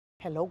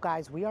Hello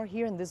guys, we are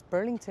here in this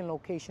Burlington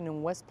location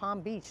in West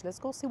Palm Beach. Let's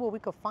go see what we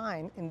could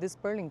find in this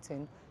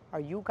Burlington. Are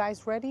you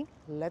guys ready?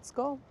 Let's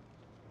go.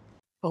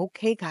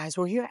 Okay guys,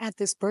 we're here at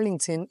this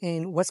Burlington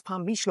in West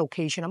Palm Beach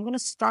location. I'm going to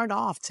start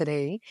off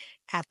today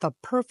at the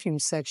perfume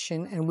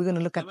section and we're going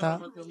to look at the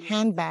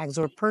handbags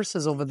or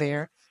purses over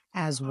there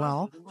as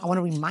well. I want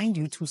to remind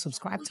you to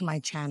subscribe to my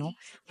channel,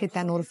 hit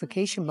that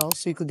notification bell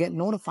so you could get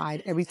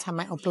notified every time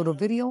I upload a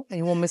video and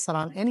you won't miss out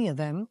on any of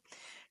them.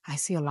 I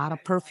see a lot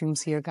of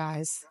perfumes here,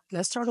 guys.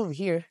 Let's start over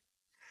here.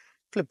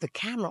 Flip the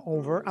camera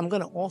over. I'm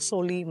going to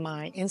also leave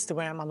my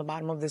Instagram on the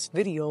bottom of this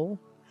video,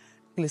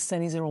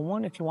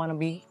 Glisseni01, if you want to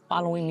be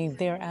following me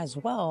there as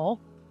well.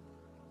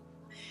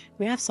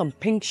 We have some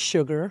pink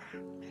sugar,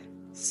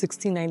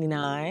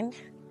 $16.99.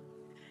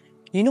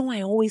 You know,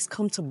 I always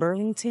come to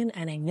Burlington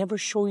and I never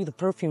show you the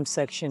perfume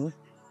section.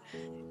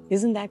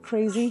 Isn't that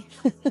crazy?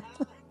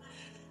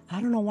 I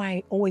don't know why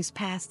I always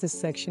pass this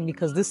section,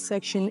 because this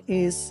section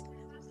is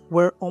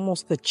where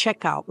almost the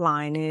checkout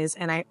line is,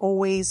 and I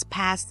always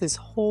pass this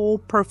whole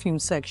perfume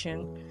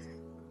section.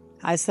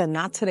 I said,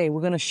 not today.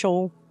 We're going to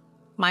show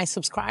my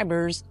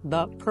subscribers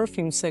the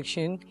perfume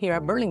section here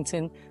at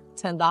Burlington.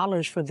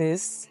 $10 for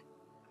this.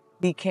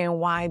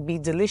 DKNY Be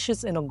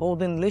Delicious in a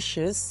Golden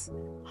Licious.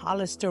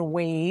 Hollister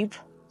Wave,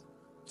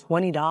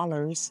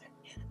 $20.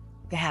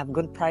 They have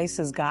good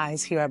prices,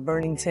 guys, here at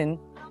Burlington.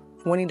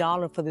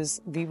 $20 for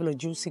this Viva La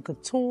Juicy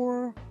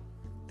Couture.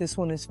 This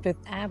one is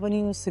Fifth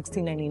Avenue,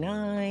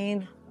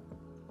 $16.99.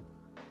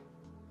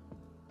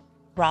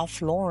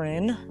 Ralph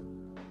Lauren,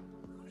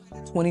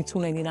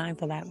 $22.99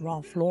 for that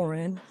Ralph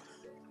Lauren.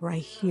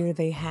 Right here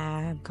they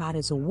have God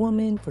is a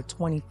Woman for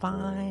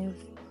 $25.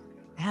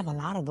 They have a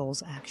lot of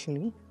those,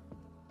 actually.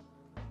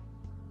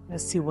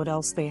 Let's see what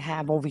else they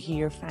have over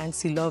here.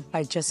 Fancy Love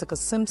by Jessica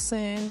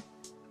Simpson,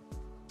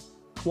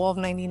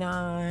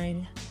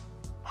 $12.99.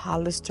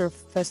 Hollister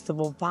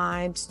Festival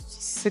Vibes,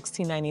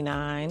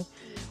 $16.99.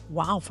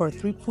 Wow, for a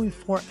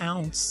 3.4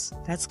 ounce.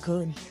 That's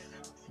good.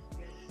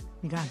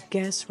 You got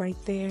Guess right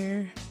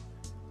there.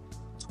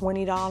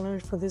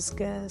 $20 for this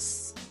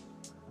Guess.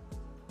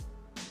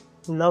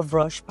 Love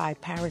Rush by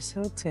Paris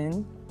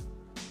Hilton.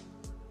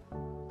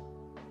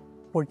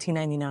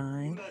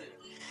 $14.99.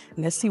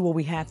 Let's see what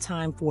we have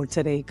time for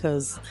today,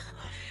 because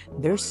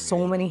there's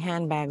so many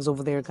handbags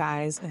over there,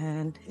 guys,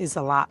 and it's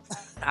a lot.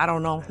 I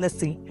don't know. Let's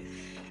see.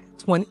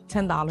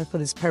 $10 for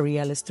this Perry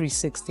Ellis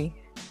 360.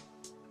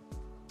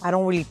 I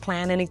don't really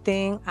plan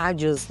anything. I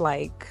just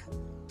like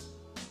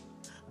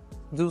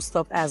do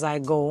stuff as I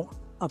go.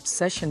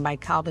 Obsession by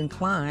Calvin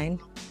Klein,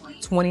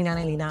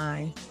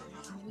 $29.99.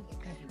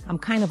 I'm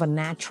kind of a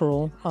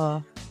natural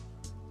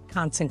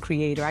content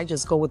creator. I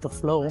just go with the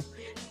flow.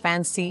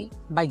 Fancy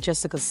by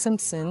Jessica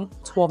Simpson,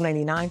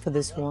 $12.99 for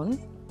this one.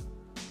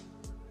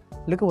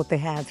 Look at what they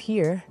have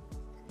here.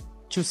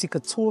 Juicy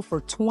Couture for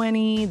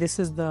 $20. This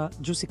is the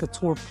Juicy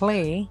Couture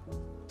Play.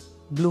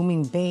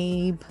 Blooming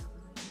Babe.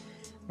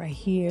 Right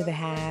here they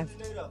have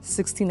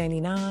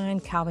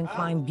 $16.99. Calvin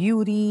Klein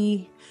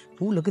Beauty.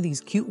 Ooh, look at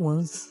these cute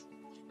ones.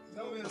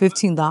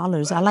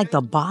 $15. I like the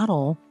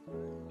bottle.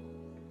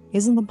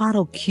 Isn't the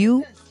bottle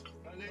cute?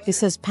 It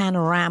says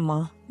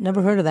Panorama.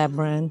 Never heard of that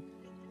brand.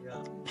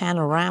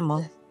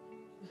 Panorama.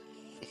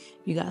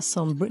 You got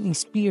some Britney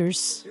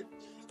Spears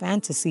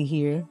Fantasy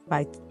here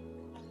by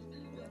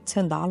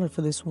 $10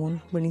 for this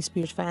one. Britney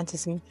Spears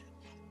Fantasy.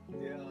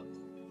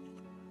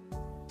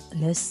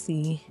 Let's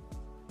see.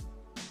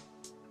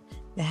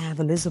 They have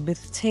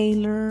Elizabeth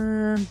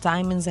Taylor,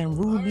 Diamonds and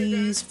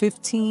Rubies,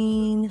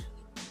 $15.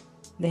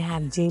 They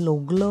have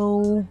JLo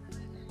Glow,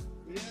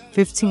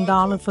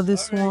 $15 for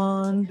this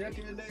one.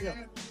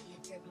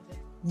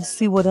 Let's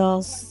see what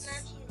else.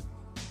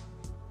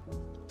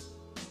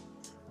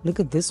 Look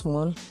at this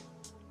one.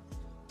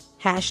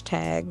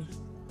 Hashtag.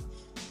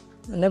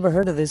 I never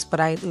heard of this, but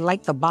I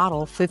like the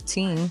bottle,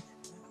 $15.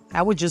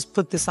 I would just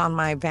put this on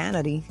my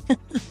vanity.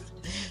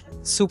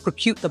 Super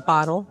cute, the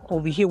bottle.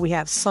 Over here we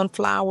have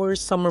Sunflowers,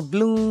 Summer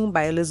Bloom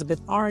by Elizabeth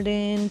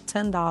Arden,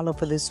 $10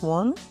 for this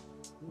one.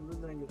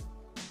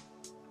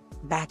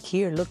 Back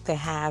here, look, they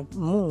have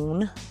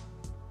Moon.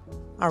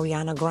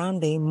 Ariana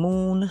Grande,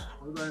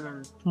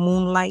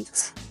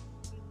 Moonlight.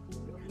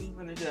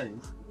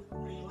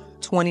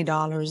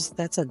 $20.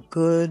 That's a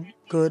good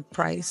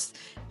price.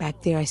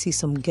 Back there, I see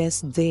some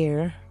Guess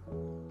Dare.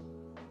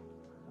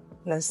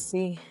 Let's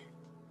see.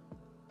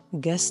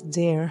 Guess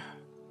Dare.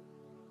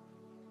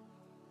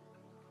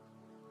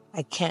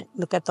 I can't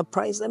look at the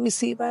price. Let me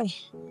see if I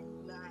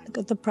look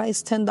at the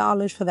price.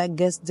 $10 for that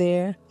Guess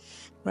Dare.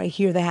 Right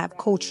here they have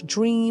Coach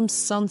Dream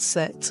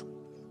Sunset,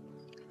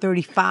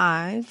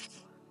 $35.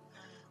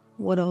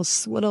 What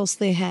else? What else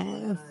they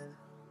have?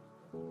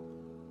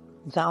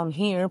 Down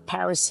here,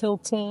 Paris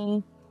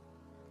Hilton,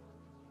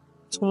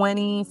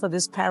 $20 for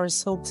this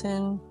Paris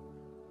Hilton.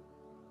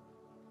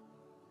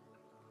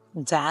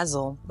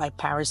 Dazzle by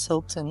Paris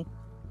Hilton.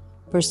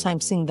 First time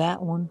seeing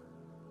that one.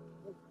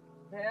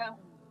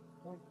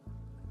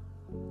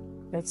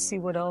 Let's see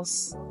what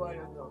else.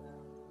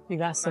 You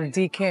got some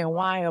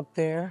DKNY up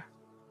there.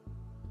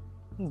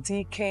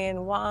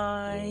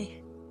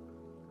 DKNY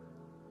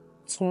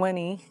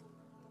 20.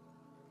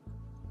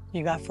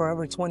 You got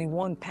Forever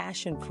 21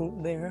 passion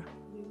fruit there.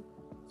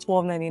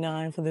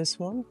 $12.99 for this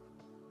one.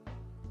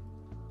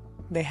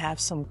 They have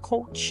some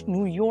Coach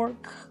New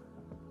York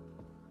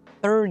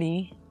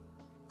 30.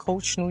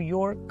 Coach New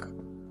York.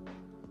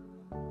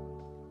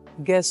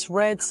 Guess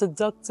Red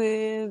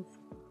Seductive.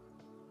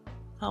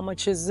 How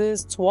much is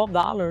this? $12.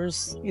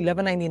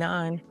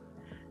 $11.99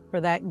 for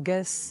that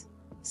Guess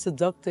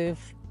Seductive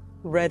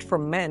Red for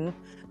men.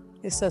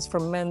 It says for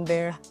men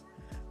there.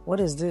 What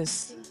is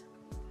this?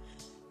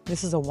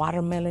 This is a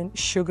watermelon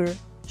sugar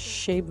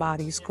shea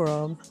body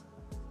scrub.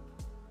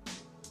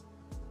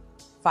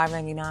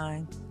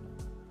 $5.99.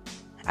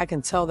 I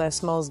can tell that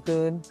smells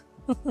good.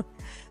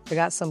 They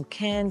got some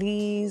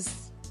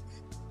candies.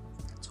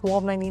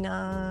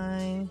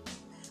 $12.99.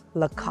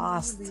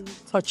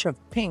 Lacoste Touch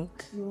of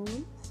Pink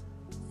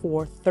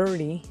for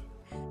 $30.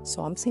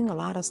 So I'm seeing a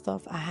lot of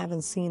stuff I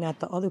haven't seen at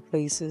the other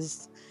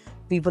places.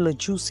 Viva La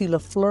Juicy La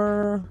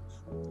Fleur,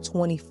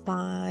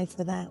 $25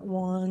 for that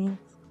one.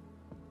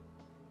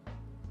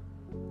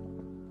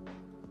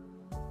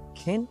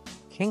 King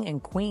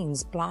and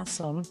Queen's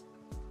Blossom.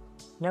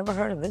 Never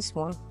heard of this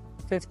one.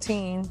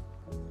 $15.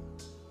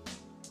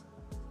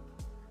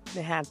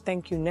 They have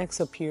Thank You Next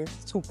up here,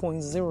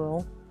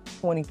 2.0,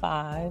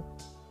 $25.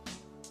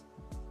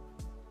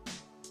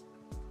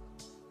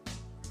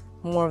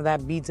 More of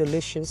that Be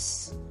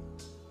Delicious.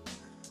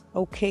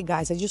 Okay,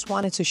 guys, I just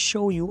wanted to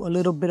show you a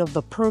little bit of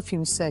the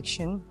perfume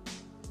section.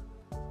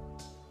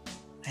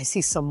 I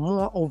see some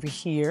more over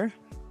here.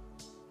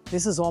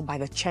 This is all by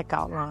the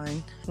checkout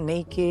line.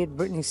 Naked,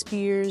 Britney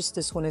Spears.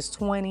 This one is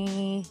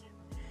 $20.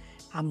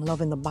 I'm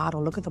loving the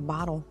bottle. Look at the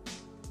bottle.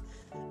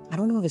 I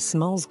don't know if it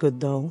smells good,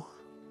 though.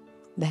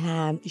 They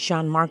have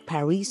Jean-Marc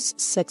Paris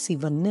Sexy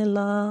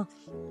Vanilla.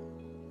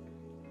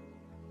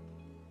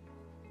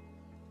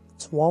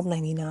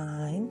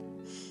 $12.99.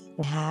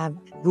 They have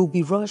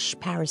Ruby Rush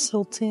Paris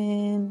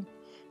Hilton.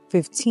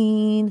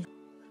 $15.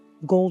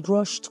 Gold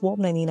Rush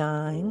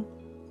 $12.99.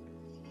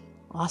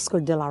 Oscar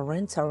de la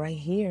Renta right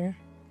here.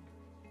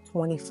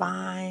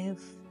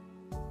 $25.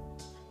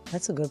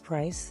 That's a good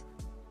price.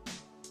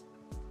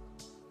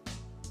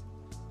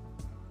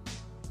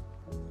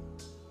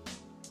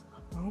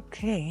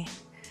 Okay.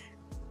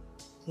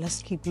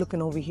 Let's keep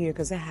looking over here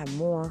because they have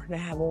more. They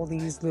have all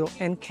these little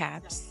end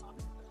caps.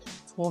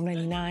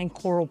 $12.99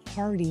 Coral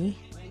Party.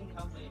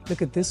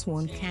 Look at this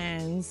one,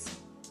 cans.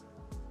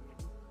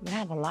 They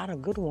have a lot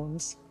of good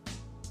ones.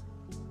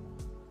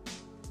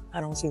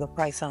 I don't see the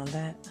price on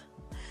that.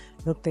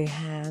 Look, they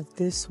have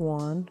this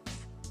one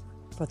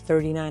for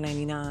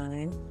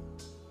 $39.99.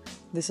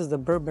 This is the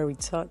Burberry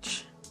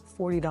Touch,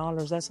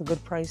 $40. That's a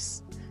good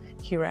price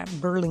here at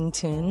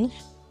Burlington.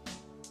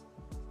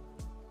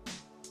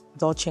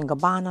 Dolce &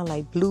 Gabbana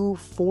Light Blue,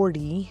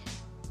 $40.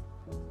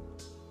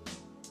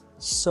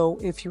 So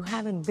if you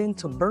haven't been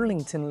to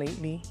Burlington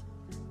lately,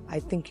 I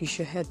think you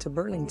should head to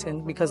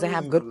Burlington because they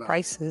have good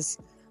prices.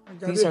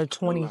 These are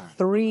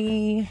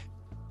 $23.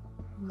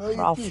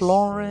 Ralph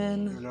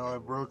Lauren. No,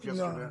 it broke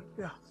yesterday.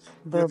 Yeah.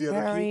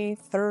 Burberry,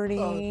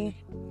 $30.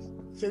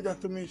 Say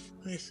that to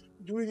Miss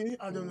Julie.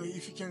 I don't know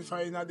if you can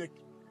find another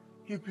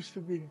keepers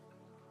to be.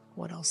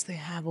 What else they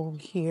have over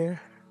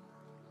here?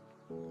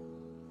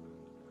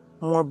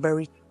 More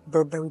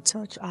Burberry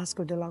Touch,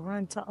 Oscar de la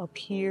Renta up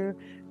here.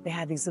 They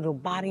have these little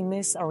body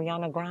mists,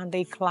 Ariana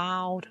Grande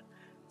Cloud,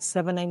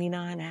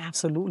 $7.99. I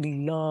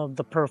absolutely love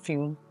the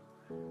perfume.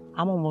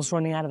 I'm almost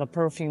running out of the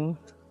perfume.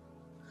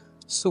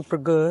 Super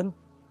good.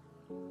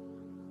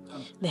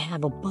 They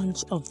have a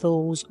bunch of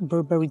those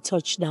Burberry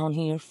Touch down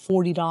here.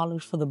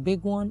 $40 for the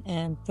big one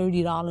and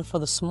 $30 for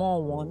the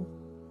small one.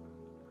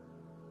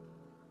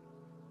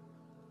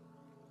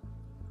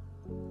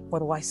 What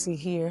do I see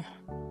here?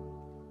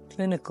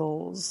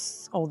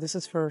 Clinicals. Oh, this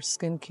is for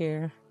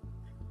skincare.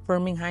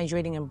 Firming,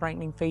 hydrating, and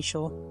brightening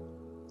facial.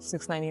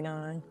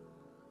 $6.99.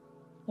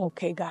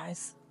 Okay,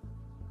 guys.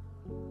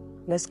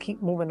 Let's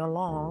keep moving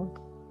along.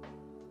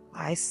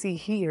 I see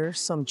here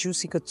some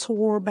Juicy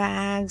Couture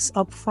bags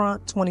up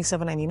front,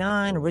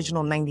 $27.99,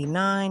 original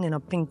 $99 in a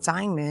pink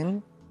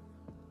diamond.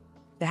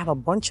 They have a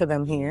bunch of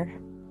them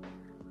here.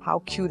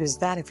 How cute is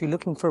that? If you're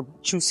looking for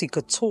Juicy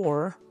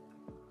Couture,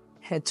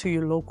 head to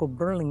your local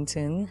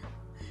Burlington.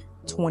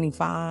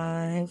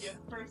 $25.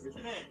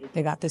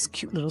 They got this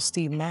cute little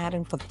Steve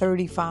Madden for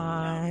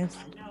 $35.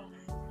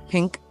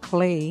 Pink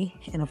clay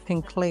in a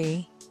pink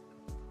clay.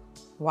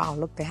 Wow,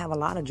 look, they have a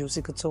lot of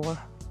Juicy Couture.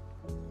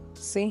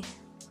 See?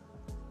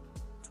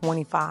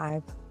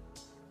 $25.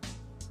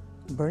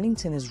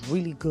 Burlington is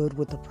really good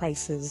with the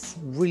prices.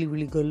 Really,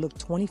 really good. Look,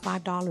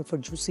 $25 for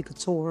Juicy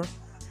Couture.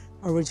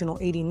 Original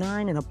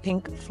 $89 in a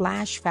pink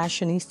flash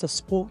fashionista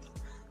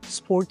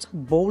sports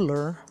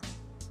bowler.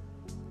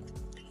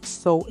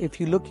 So if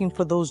you're looking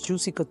for those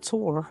Juicy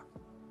Couture,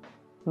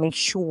 make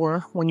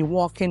sure when you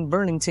walk in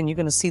Burlington, you're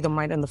going to see them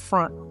right in the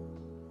front.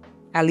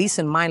 At least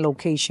in my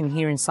location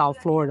here in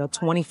South Florida,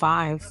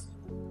 $25.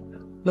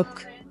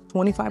 Look,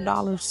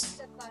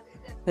 $25.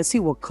 Let's see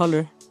what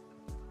color.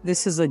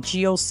 This is a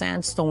Geo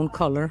Sandstone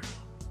color.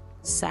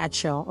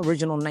 Satchel,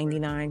 original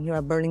 99. Here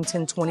at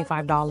Burlington,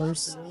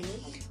 $25.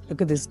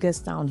 Look at this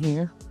guest down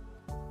here.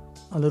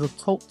 A little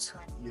tote.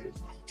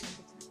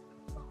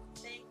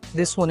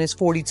 This one is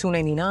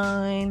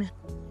 $42.99.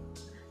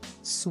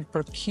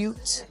 Super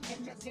cute.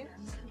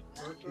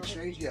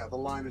 Yeah, the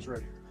line is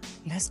ready.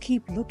 Let's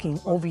keep looking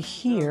over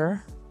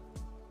here.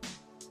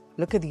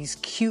 Look at these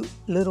cute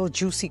little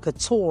Juicy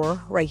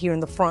Couture right here in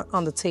the front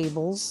on the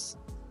tables.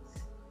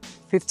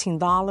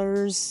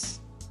 $15.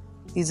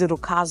 These little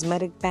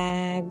cosmetic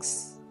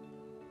bags.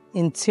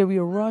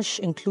 Interior Rush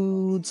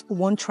includes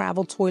one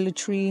travel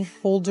toiletry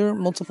holder,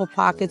 multiple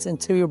pockets,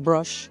 interior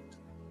brush.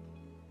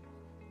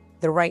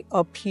 They're right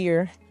up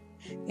here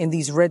in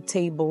these red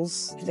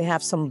tables. They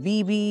have some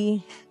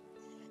BB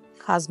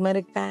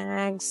cosmetic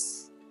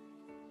bags.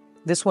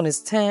 This one is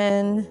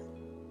 10.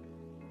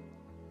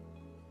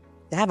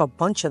 They have a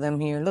bunch of them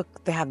here.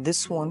 Look, they have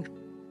this one.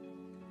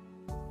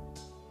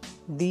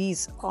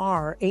 These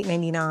are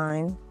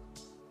 $8.99.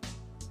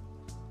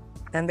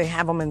 And they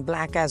have them in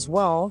black as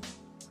well.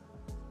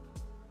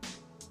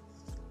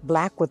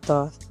 Black with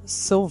the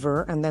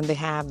silver, and then they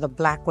have the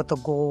black with the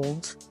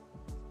gold.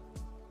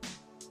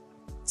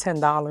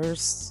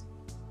 $10.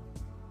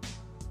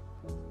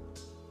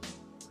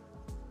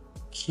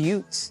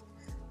 Cute.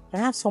 They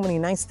have so many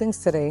nice things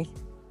today.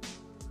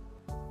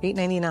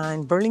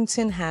 $8.99.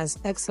 Burlington has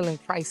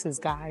excellent prices,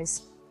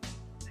 guys.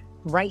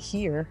 Right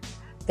here,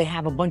 they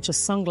have a bunch of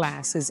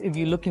sunglasses. If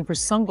you're looking for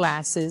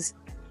sunglasses,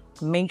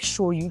 make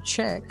sure you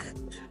check.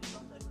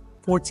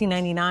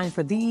 $14.99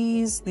 for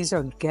these. These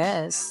are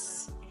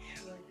Guess.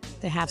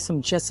 They have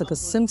some Jessica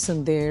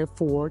Simpson there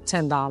for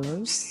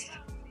 $10.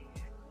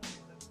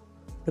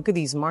 Look at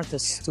these Martha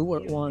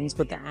Stewart ones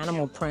with the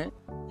animal print.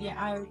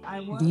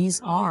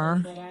 These are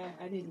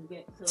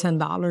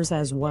 $10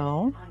 as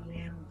well.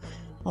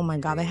 Oh my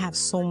God, they have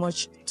so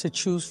much to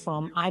choose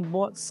from. I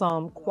bought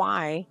some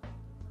Kwai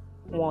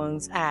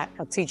ones at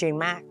a TJ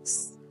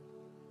Maxx.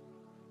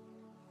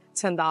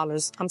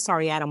 $10. I'm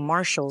sorry, at a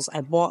Marshall's. I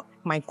bought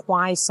my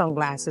Kwai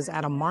sunglasses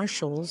at a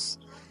Marshall's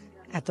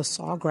at the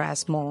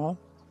Sawgrass Mall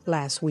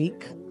last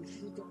week,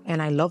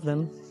 and I love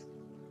them.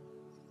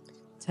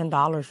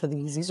 $10 for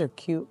these. These are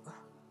cute.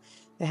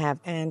 They have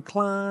Anne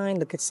Klein.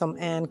 Look at some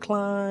Anne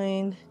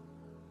Klein.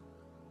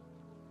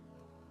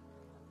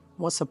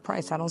 What's the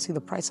price? I don't see the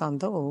price on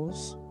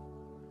those.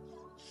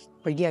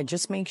 But yeah,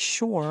 just make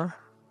sure.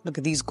 Look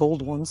at these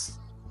gold ones.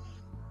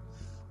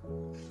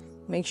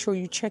 Make sure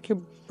you check your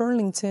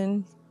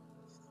Burlington.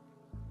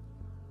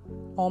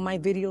 All my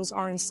videos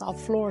are in South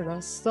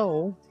Florida,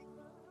 so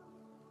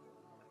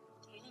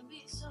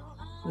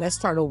let's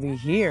start over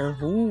here.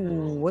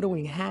 Ooh, what do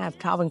we have?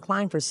 Calvin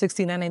Klein for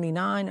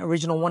 $69.99,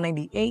 original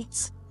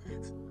 $198.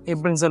 It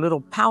brings a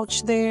little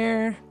pouch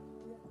there,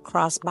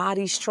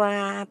 crossbody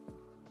strap.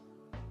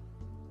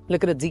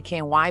 Look at the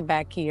DKNY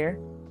back here.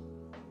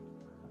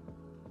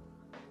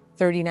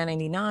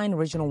 $39.99,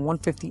 original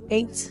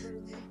 $158.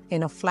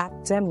 In a flap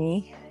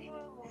demi.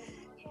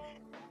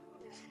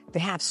 They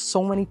have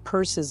so many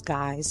purses,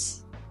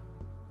 guys.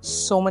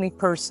 So many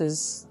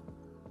purses.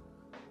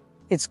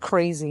 It's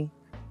crazy.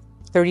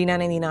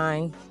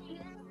 $39.99.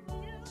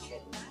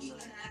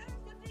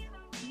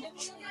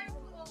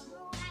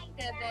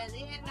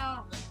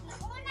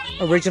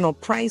 Original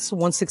price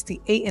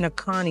 $168 in a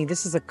Connie.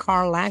 This is a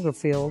Karl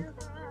Lagerfeld.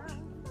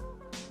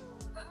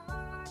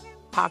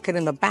 Pocket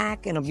in the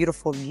back and a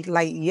beautiful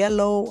light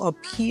yellow. Up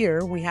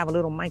here, we have a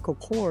little Michael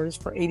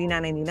Kors for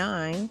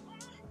 $89.99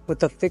 with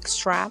the thick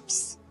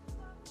straps.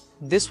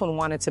 This one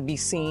wanted to be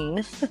seen.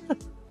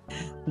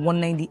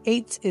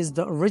 $198 is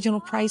the original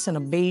price in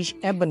a beige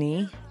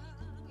ebony.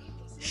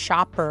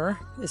 Shopper,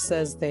 it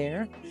says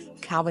there.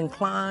 Calvin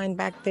Klein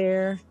back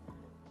there.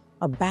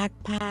 A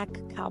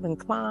backpack, Calvin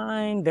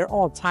Klein. They're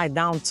all tied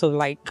down to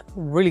like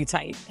really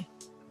tight.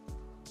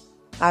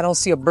 I don't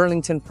see a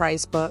Burlington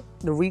price, but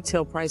the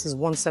retail price is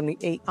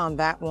 $178 on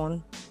that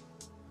one.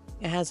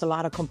 It has a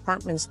lot of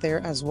compartments there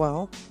as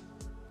well.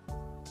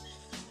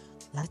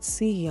 Let's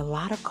see, a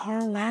lot of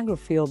Karl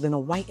Lagerfeld in a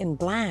white and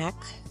black.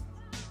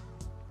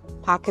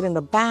 Pocket in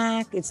the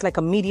back. It's like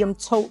a medium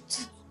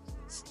tote.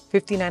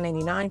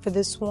 $59.99 for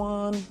this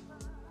one.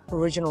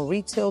 Original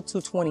retail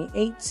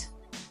 $228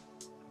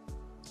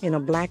 in a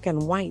black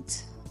and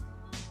white.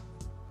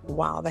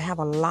 Wow, they have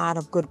a lot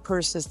of good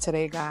purses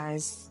today,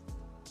 guys.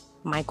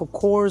 Michael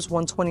Kors,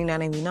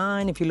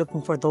 $129.99. If you're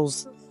looking for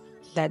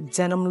that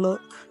denim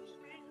look,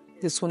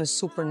 this one is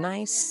super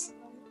nice.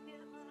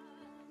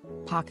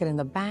 Pocket in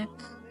the back.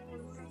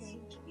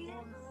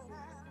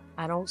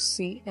 I don't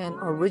see an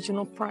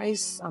original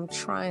price. I'm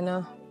trying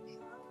to.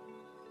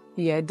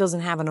 Yeah, it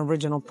doesn't have an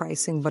original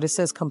pricing, but it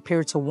says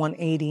compared to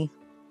 $180.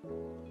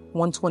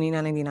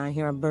 $129.99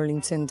 here at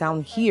Burlington.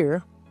 Down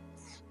here,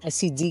 I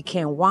see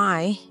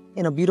DKNY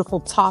in a beautiful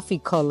toffee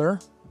color.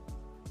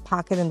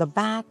 Pocket in the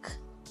back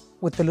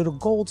with the little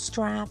gold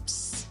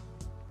straps.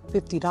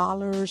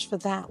 $50 for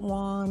that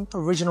one.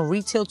 Original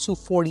retail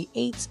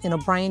 $248 in a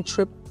Brian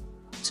Tripp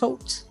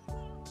tote.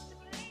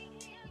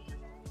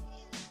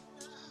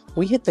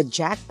 We hit the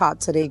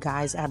jackpot today,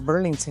 guys, at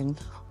Burlington.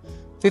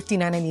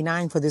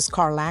 $59.99 for this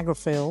Karl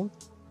Lagerfeld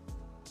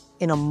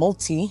in a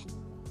multi.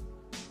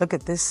 Look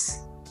at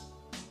this.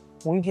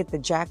 We hit the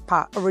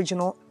jackpot.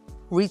 Original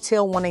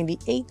retail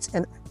 $188,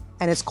 and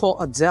it's called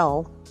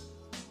Adele.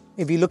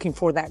 If you're looking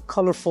for that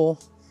colorful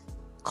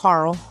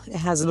Karl, it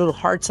has little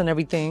hearts and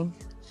everything.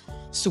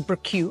 Super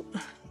cute.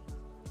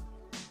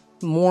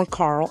 More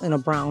Karl in a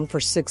brown for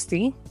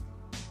 $60.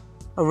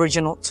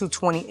 Original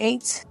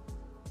 $228.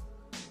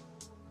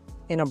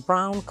 In a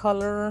brown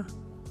color.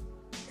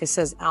 It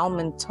says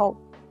almond taupe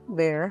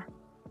there.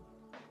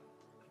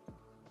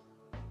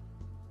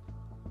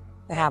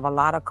 They have a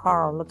lot of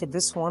Karl. Look at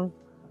this one.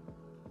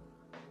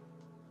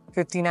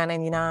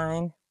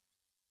 $59.99.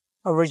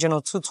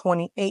 Original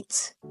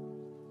 $228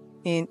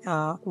 in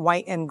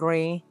white and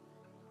gray.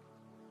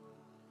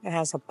 It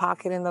has a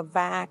pocket in the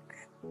back.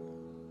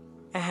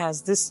 It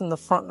has this in the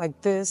front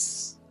like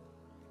this.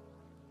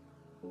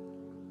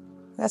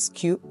 That's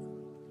cute.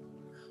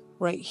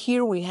 Right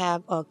here we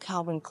have a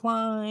Calvin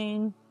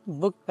Klein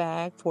book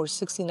bag for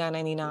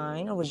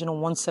 $69.99. Original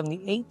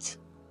 $178.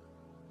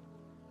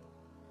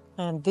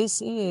 And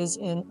this is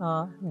in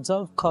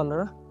dove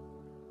color.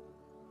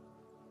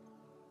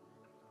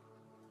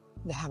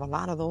 They have a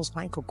lot of those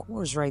Michael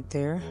Kors right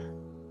there.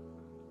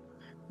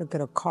 Look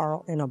at a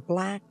Karl in a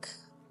black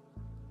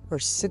for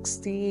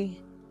 $60.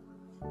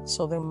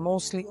 So they're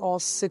mostly all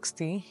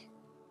 $60.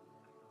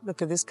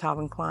 Look at this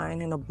Calvin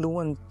Klein in a blue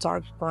and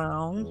dark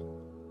brown.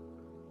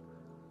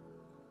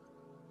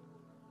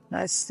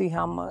 Let's see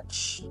how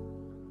much.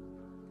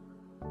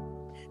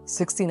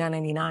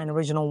 $69.99,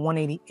 original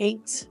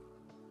 $188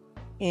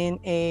 in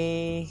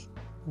a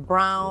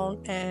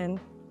brown and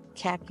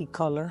khaki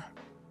color.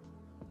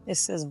 It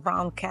says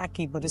brown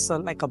khaki, but it's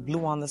like a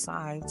blue on the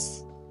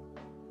sides.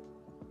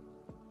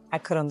 I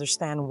could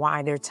understand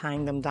why they're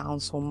tying them down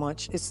so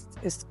much. It's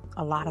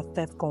a lot of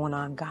theft going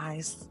on,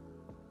 guys.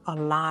 A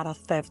lot of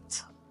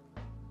theft.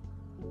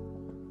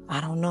 I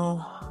don't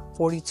know.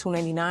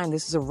 $42.99.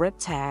 This is a red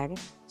tag,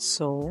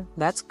 so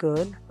that's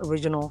good.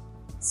 Original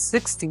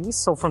 $60.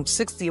 So from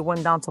 $60 it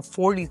went down to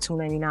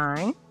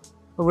 $42.99.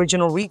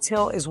 Original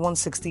retail is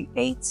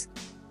 $168.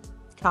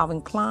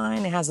 Calvin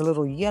Klein. It has a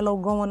little yellow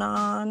going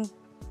on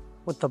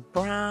with the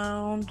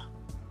brown.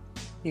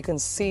 You can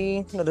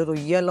see the little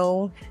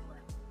yellow.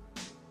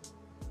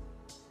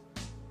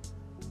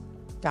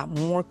 Got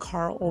more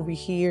Karl over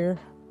here.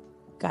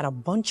 Got a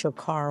bunch of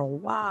Karl.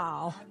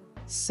 Wow.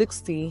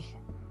 $60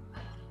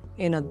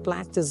 in a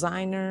black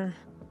designer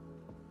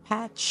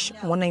patch.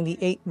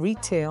 $198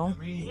 retail.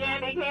 Yeah,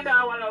 they came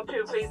down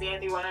 102, please,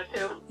 Andy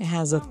 102. It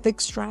has a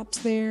thick straps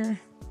there.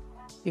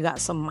 You got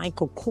some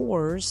Michael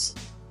Kors.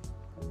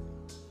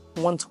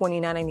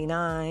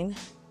 $129.99.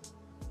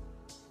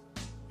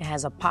 It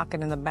has a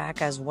pocket in the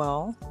back as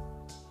well.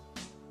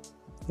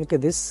 Look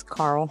at this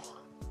Karl.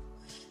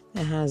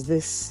 It has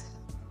this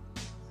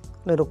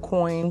little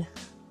coin.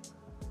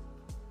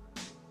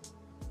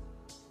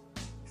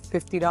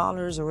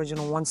 $50,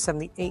 original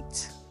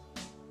 $178.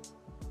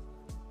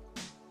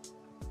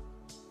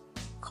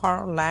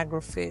 Karl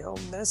Lagerfeld,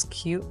 that's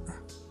cute.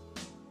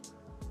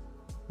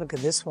 Look at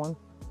this one.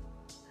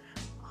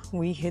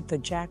 We hit the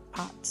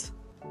jackpot.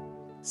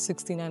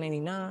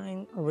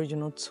 $69.99,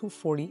 original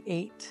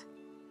 $248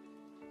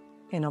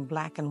 in a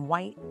black and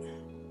white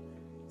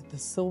with the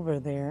silver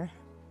there.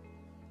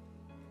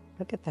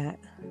 Look at that.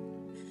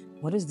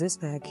 What is this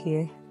back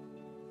here?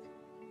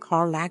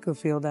 Karl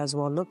Lagerfeld as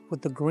well. Look,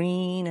 with the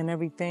green and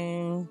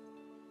everything.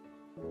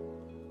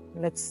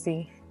 Let's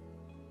see.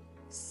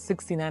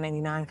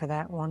 $69.99 for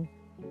that one.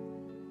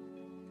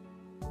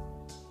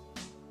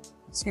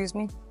 Excuse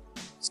me.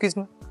 Excuse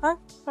me. Huh?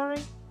 Sorry.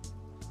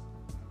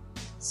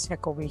 Let's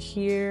check over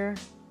here.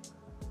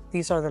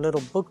 These are the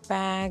little book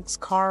bags.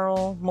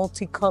 Karl,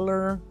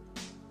 multicolor.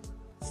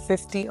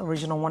 $50,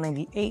 original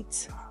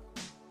 $198.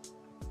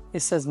 It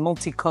says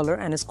multicolor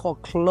and it's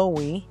called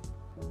Chloe.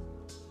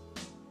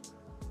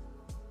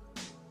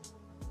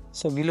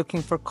 So if you're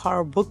looking for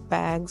Karl book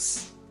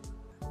bags,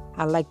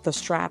 I like the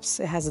straps.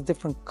 It has a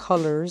different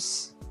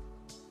colors.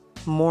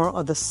 More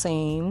of the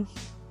same.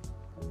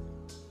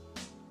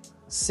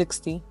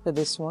 $60 for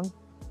this one.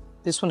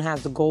 This one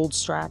has the gold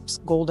straps,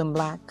 gold and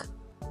black.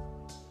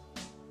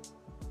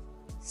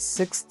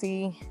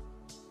 $60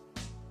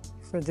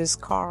 for this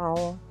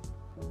Karl.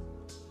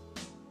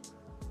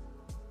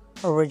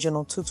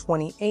 Original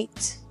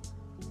 $228.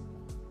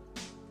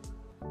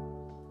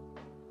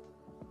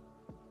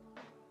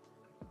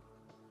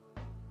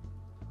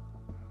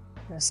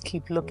 Let's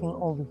keep looking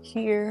over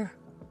here.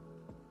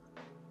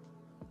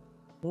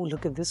 Oh,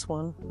 look at this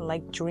one.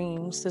 Like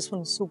Dreams. This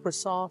one's super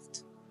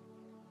soft.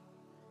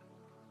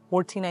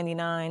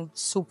 $14.99.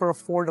 Super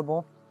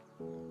affordable.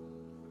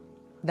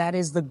 That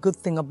is the good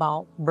thing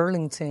about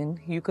Burlington.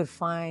 You could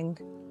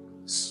find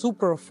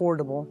super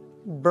affordable.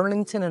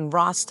 Burlington and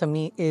Ross, to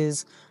me,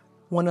 is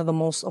one of the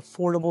most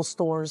affordable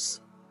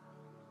stores.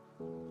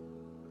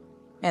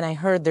 And I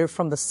heard they're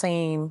from the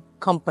same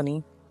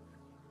company,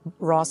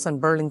 Ross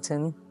and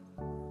Burlington.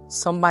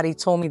 Somebody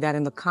told me that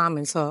in the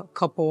comments a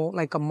couple,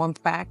 like a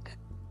month back,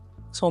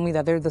 told me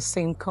that they're the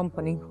same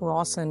company,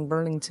 Ross and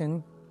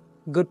Burlington.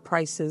 Good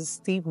prices.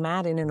 Steve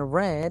Madden in a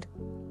red,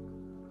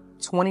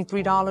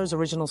 $23,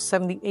 original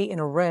 $78 in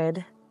a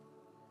red.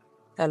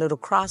 That little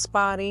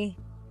crossbody.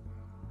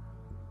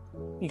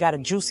 You got a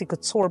Juicy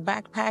Couture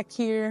backpack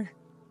here,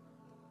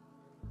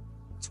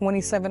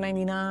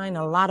 $27.99.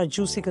 A lot of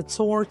Juicy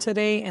Couture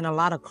today and a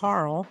lot of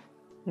Carl.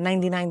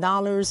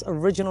 $99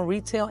 original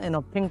retail and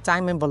a pink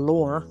diamond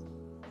velour.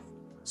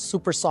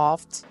 Super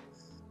soft.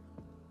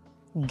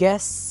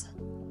 Guess.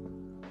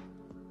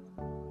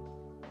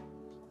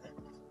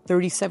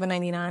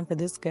 $37.99 for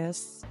this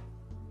Guess.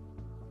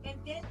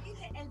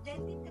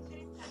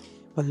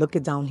 But look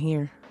at down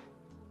here.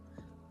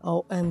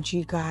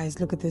 OMG, guys,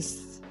 look at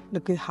this.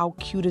 Look at how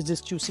cute is this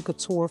Juicy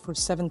Couture for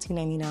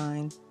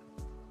 $17.99.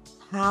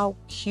 How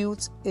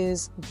cute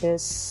is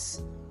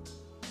this?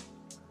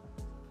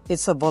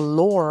 It's a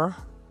velour,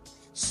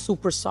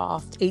 super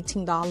soft,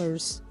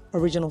 $18,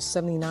 original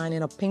 $79,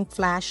 in a pink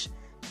flash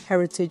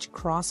heritage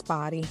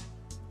crossbody.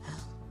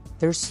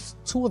 There's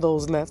 2 of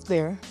those left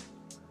there.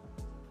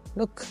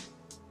 Look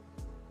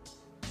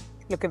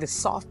at this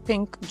soft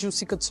pink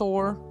Juicy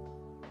Couture,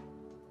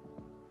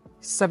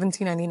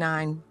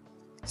 $17.99.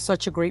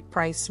 Such a great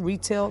price.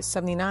 Retail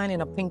 $79 in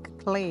a pink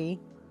clay.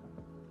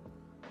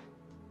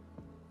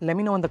 Let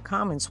me know in the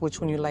comments which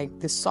one you like,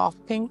 this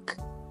soft pink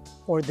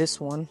or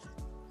this one.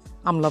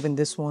 I'm loving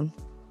this one.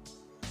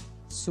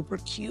 Super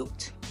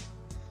cute.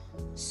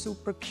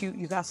 Super cute.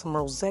 You got some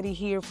Rossetti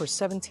here for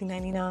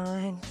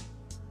 $17.99.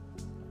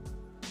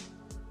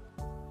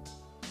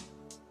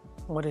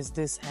 What is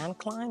this? Anne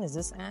Klein? Is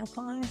this Anne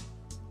Klein?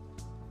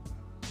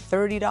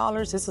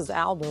 $30. This is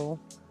Aldo.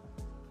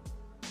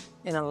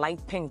 In a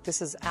light pink.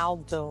 This is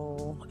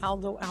Aldo.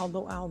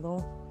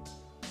 Aldo.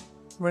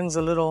 Brings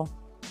a little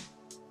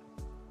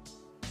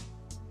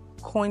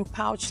coin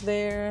pouch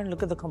there.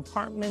 Look at the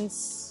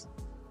compartments.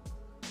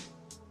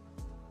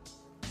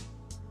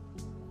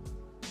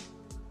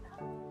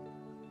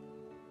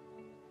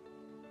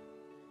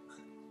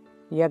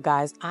 Yeah,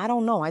 guys, I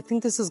don't know. I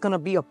think this is going to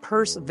be a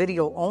purse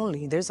video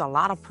only. There's a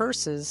lot of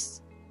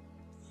purses.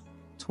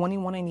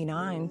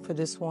 $21.99 for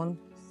this one.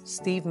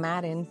 Steve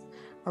Madden,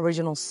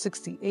 original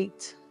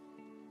 $68.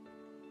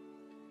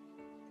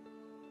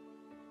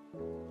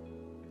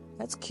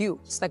 That's cute.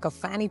 It's like a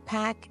fanny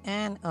pack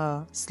and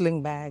a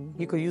sling bag.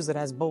 You could use it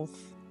as both.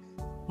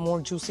 More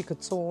Juicy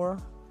Couture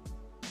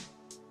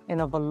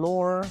in a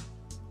velour,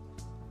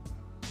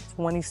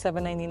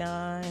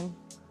 $27.99.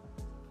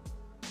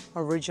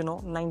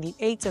 Original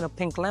 $98 in a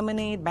pink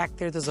lemonade. Back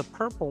there's a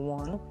purple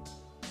one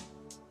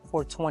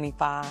for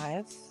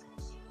 $25.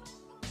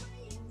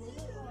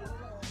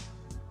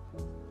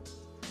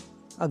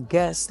 A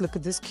Guess. Look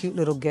at this cute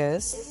little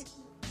Guess.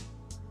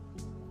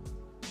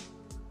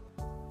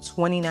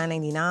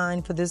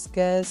 $29.99 for this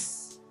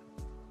Guess.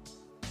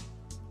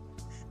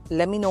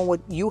 Let me know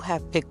what you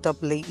have picked up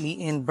lately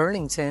in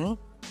Burlington.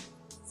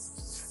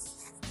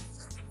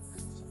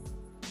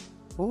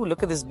 Ooh,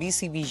 look at this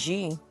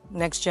BCBG.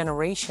 Next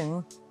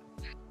Generation.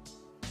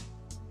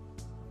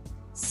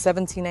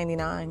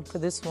 $17.99 for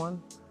this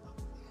one.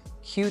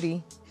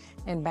 Cutie.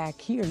 And back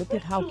here, look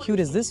at how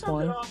cute is this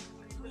one.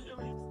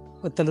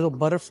 With the little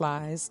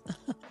butterflies.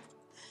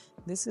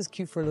 This is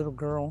cute for a little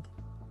girl.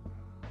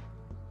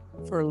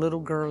 For a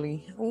little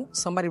girly. Oh,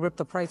 somebody ripped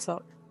the price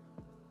up.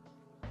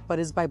 But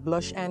it's by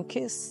Blush and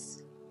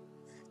Kiss.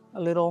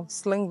 A little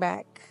sling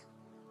back.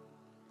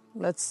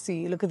 Let's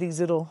see. Look at these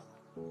little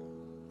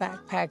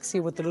backpacks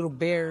here with the little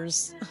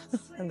bears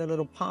and the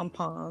little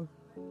pom-pom.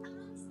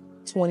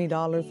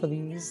 $20 for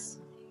these.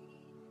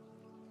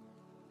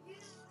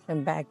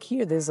 And back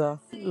here, there's a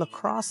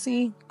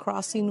Crossy,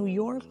 New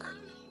York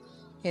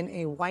in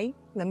a white.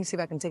 Let me see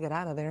if I can take it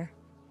out of there.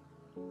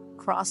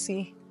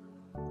 Crossy.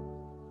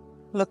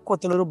 Look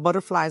with the little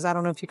butterflies. I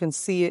don't know if you can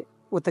see it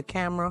with the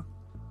camera.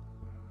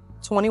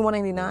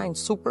 $21.99,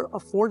 super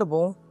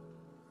affordable.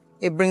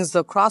 It brings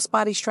the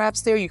crossbody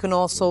straps there. You can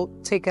also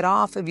take it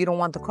off if you don't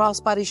want the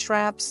crossbody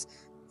straps.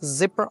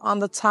 Zipper on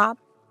the top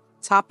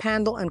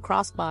handle and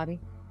crossbody.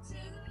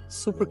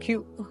 Super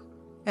cute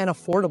and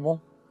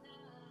affordable.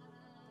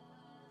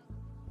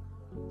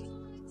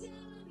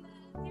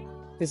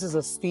 This is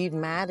a Steve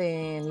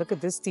Madden. Look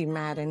at this Steve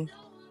Madden.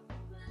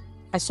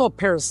 I saw a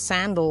pair of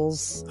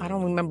sandals, I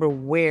don't remember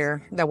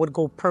where, that would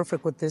go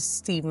perfect with this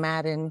Steve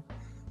Madden.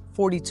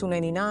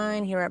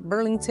 $42.99 here at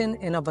Burlington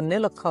in a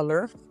vanilla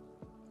color.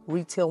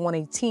 Retail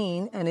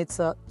 $118, and it's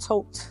a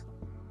tote.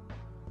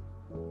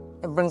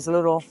 It brings a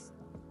little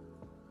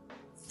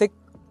thick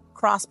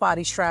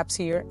crossbody straps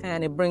here,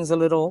 and it brings a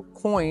little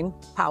coin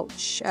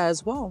pouch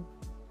as well.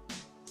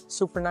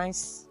 Super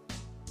nice.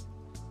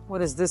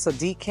 What is this? A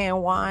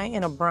DKNY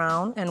in a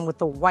brown and with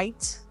the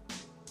white.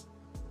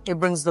 It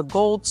brings the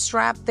gold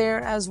strap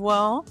there as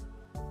well.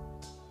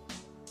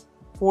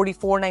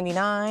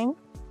 $44.99.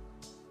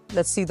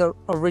 Let's see the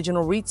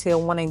original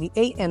retail,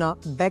 $198, and a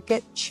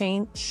Beckett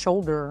chain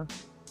shoulder.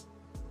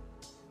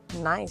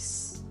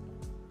 Nice.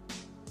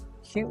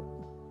 Cute.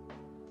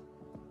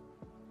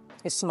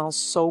 It smells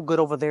so good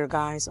over there,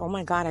 guys. Oh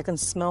my God, I can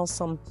smell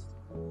some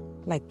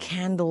like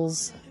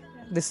candles.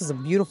 This is a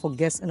beautiful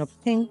guess in a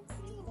pink,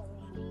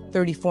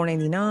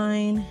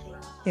 $34.99.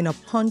 In a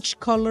punch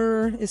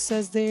color, it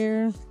says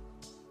there.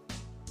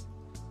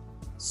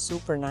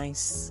 Super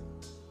nice.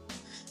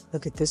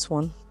 Look at this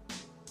one.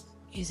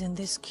 Isn't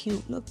this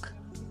cute? Look.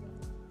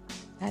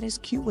 That is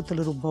cute with the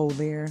little bow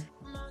there.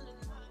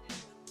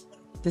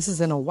 This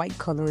is in a white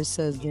color, it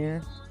says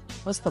there.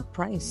 What's the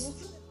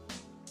price?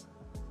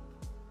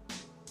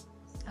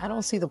 I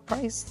don't see the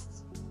price.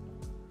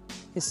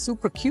 It's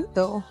super cute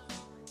though.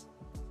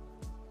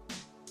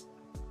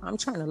 I'm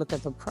trying to look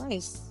at the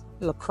price.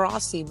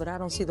 Lacrosse, but I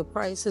don't see the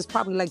price. It's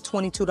probably like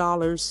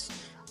 $22.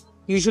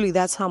 Usually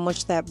that's how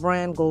much that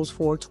brand goes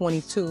for,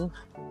 $22.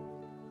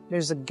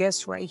 There's a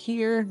guess right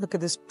here. Look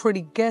at this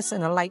pretty guess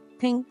in a light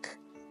pink.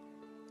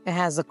 It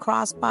has a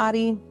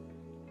crossbody,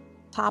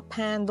 top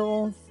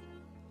handle.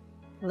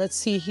 Let's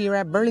see here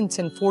at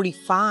Burlington,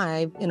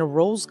 $45 in a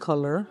rose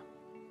color.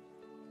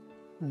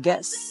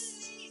 Guess.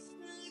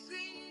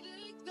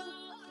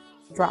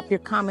 Drop your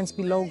comments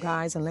below,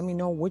 guys, and let me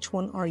know which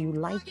one are you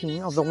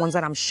liking of the ones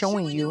that I'm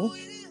showing you.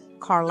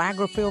 Karl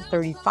Lagerfeld,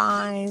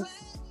 $35.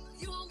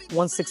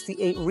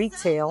 $168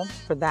 retail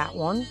for that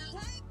one.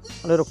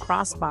 A little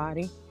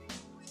crossbody.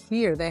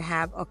 Here they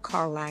have a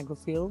Karl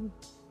Lagerfeld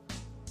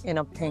in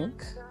a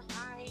pink.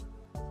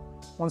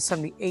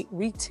 $178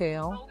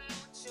 retail.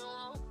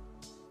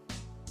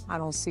 I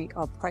don't see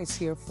a price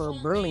here for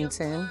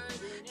Burlington,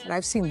 but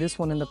I've seen this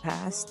one in the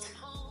past.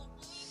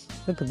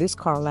 Look at this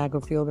Karl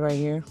Lagerfeld right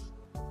here.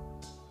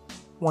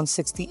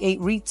 $168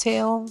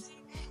 retail.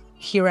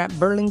 Here at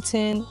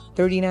Burlington,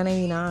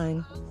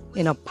 $39.99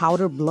 in a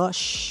powder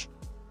blush.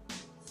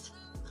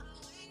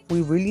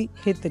 We really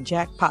hit the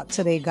jackpot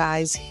today,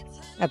 guys,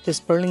 at this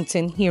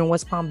Burlington here in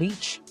West Palm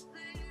Beach.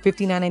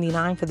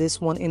 $59.99 for this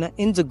one in an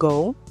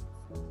indigo.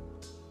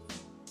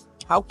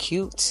 How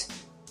cute.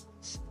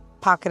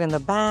 Pocket in the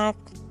back,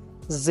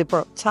 zipper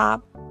up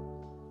top,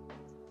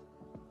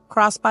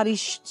 crossbody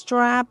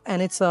strap,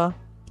 and it's a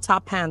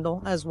top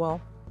handle as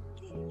well.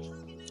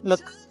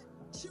 Look,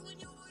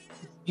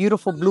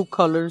 beautiful blue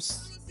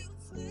colors,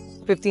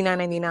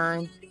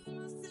 $59.99.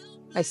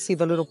 I see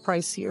the little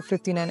price here,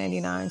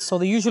 $59.99. So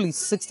they're usually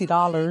 $60.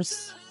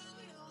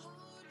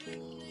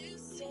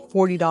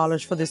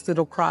 $40 for this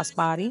little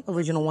crossbody,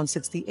 original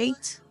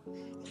 $168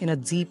 in a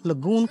deep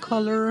lagoon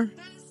color.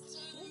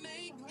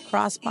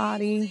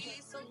 Crossbody.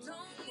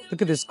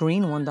 Look at this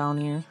green one down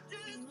here.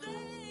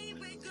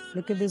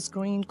 Look at this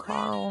green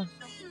Karl.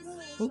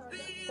 Oop.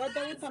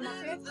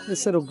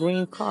 This little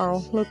green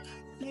Karl. Look.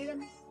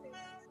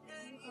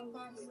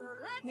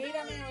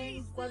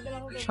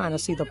 Trying to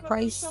see the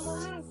price.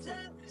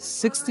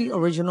 $60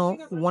 original,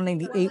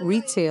 $198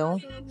 retail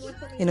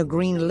in a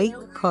green lake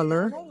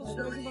color.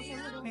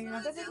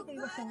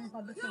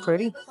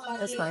 Pretty.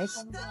 That's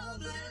nice.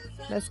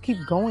 Let's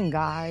keep going,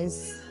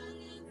 guys.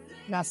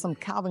 Got some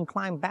Calvin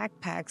Klein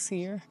backpacks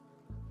here.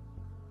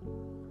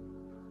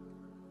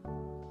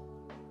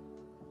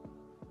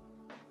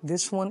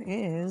 This one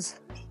is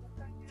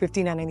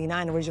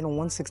 $59.99, original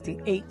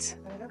 $168.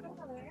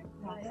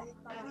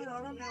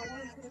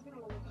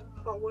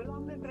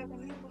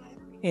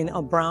 In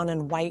a brown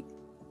and white.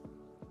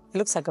 It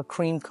looks like a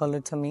cream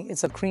color to me.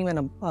 It's a cream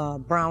and a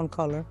brown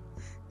color.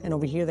 And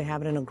over here they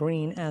have it in a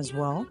green as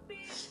well.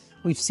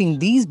 We've seen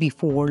these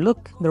before.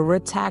 Look, the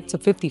red tag to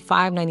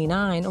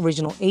 $55.99,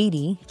 original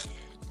 $80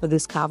 for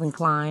this Calvin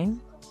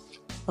Klein.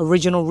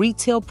 Original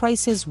retail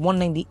price is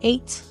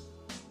 $198.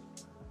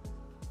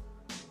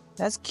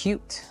 That's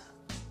cute.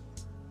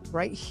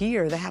 Right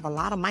here, they have a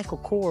lot of Michael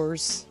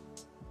Kors.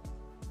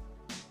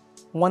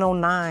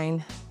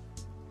 $109.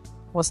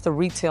 What's the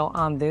retail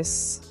on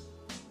this?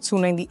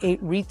 $298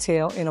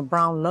 retail in a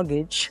brown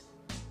luggage.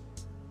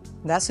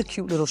 That's a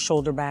cute little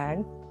shoulder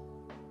bag.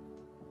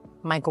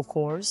 Michael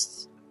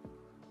Kors.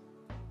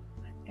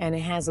 And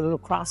it has a little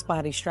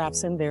crossbody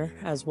straps in there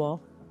as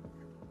well.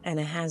 And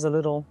it has a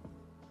little,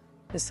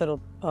 this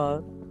little, I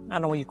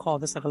don't know what you call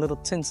this, like a little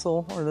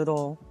tinsel or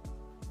little,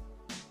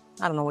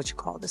 I don't know what you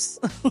call this.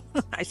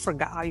 I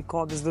forgot how you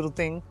call this little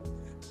thing.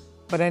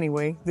 But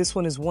anyway, this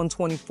one is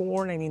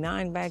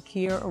 $124.99 back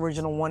here,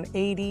 original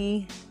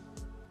 $180.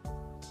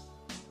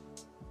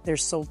 They're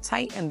so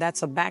tight, and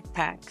that's a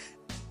backpack.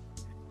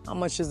 How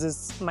much is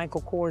this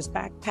Michael Kors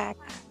backpack?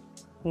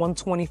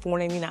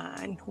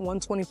 $124.99.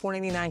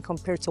 $124.99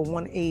 compared to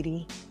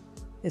 $180.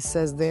 It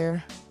says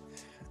there.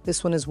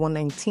 This one is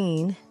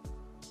 $119.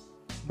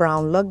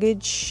 Brown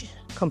luggage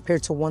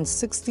compared to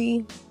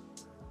 $160.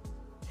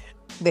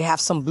 They have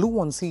some blue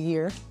ones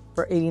here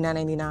for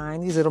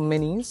 $89.99. These little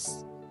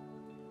minis.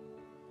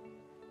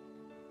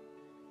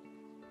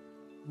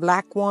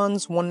 Black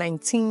ones,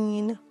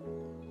 $119.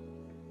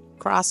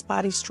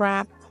 Crossbody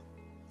strap.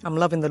 I'm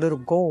loving the little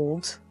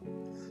gold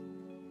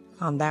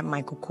on that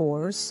Michael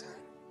Kors.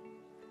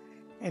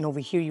 And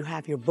over here you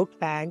have your book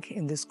bag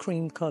in this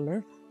cream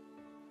color.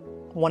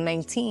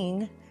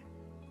 $119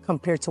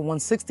 compared to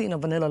 $160 in a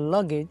vanilla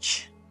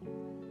luggage.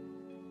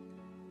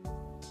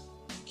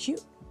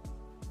 Cute.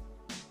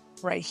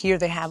 Right here,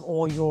 they have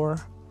all your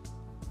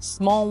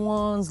small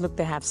ones. Look,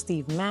 they have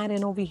Steve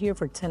Madden over here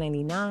for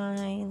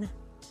 $10.99.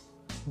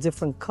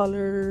 Different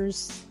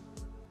colors.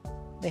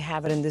 They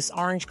have it in this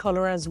orange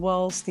color as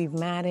well. Steve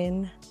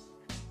Madden,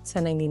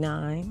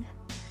 $10.99.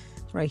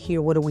 Right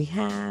here, what do we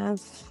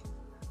have?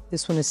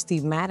 This one is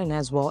Steve Madden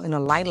as well in a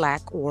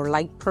lilac or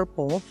light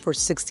purple for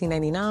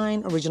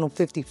 $16.99. Original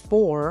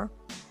 54.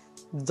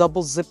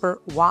 Double zipper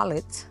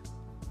wallet.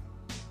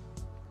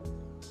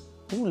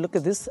 Ooh, look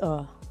at this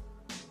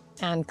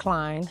Anne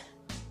Klein.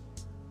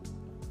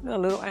 A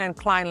little Anne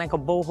Klein, like a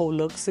boho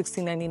look,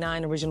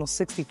 $16.99, original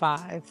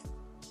 $65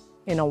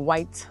 in a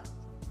white.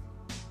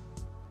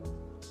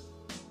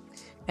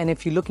 And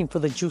if you're looking for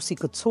the Juicy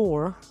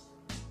Couture,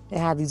 they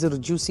have these little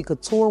Juicy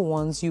Couture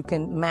ones you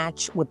can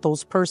match with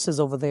those purses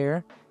over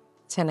there.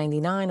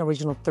 $10.99,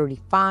 original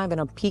 $35,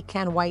 and a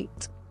pecan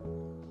white.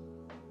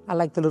 I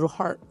like the little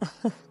heart.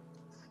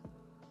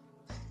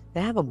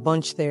 They have a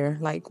bunch there,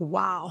 like,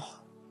 wow.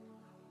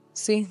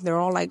 See, they're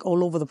all like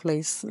all over the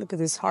place. Look at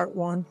this heart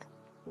one.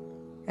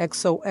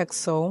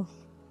 XOXO.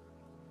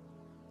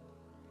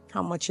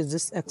 How much is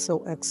this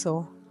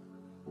XOXO?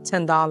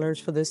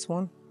 $10 for this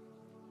one.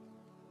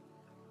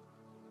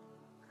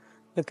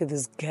 Look at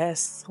this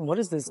Guess. What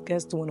is this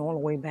Guess doing all the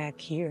way back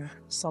here?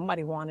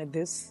 Somebody wanted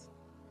this.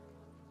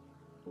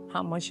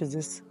 How much is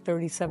this?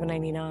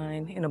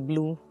 $37.99 in a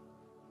blue.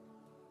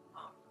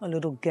 A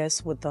little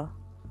Guess with the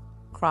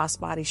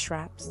crossbody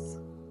straps.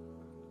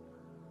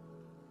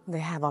 They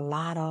have a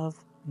lot of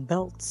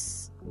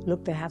belts.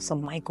 Look, they have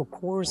some Michael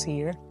Kors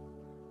here.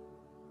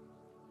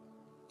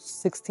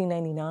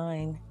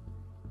 $16.99.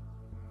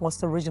 What's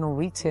the original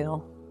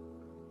retail?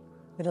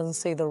 It doesn't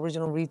say the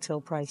original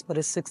retail price, but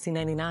it's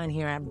 $16.99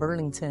 here at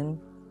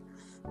Burlington.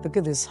 Look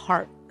at this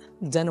heart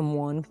denim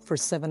one for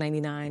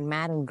 $7.99.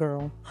 Madden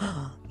Girl.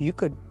 You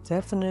could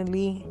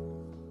definitely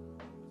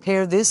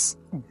pair this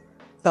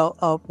belt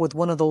up with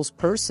one of those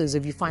purses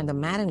if you find the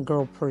Madden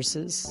Girl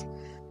purses.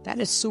 That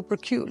is super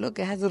cute. Look,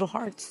 it has little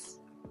hearts.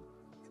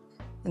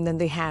 And then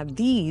they have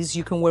these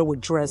you can wear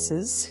with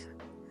dresses,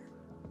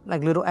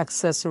 like little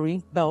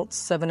accessory belts,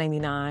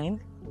 $7.99.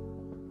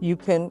 You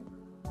can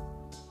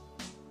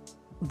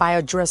buy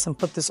a dress and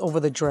put this over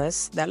the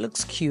dress. That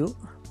looks cute,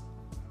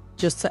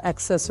 just to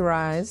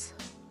accessorize.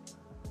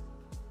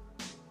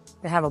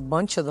 They have a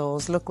bunch of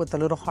those. Look, with the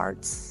little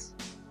hearts.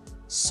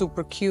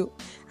 Super cute.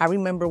 I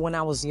remember when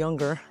I was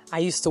younger, I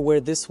used to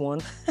wear this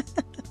one.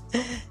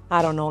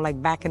 I don't know, like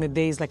back in the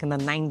days, like in the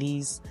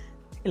 90s,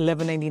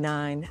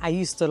 $11.99. I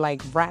used to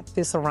like wrap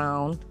this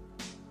around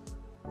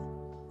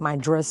my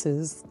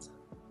dresses.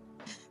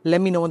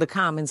 Let me know in the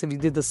comments if you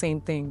did the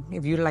same thing.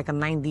 If you're like a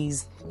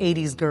 90s,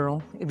 80s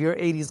girl. If you're an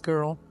 80s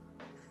girl.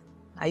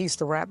 I used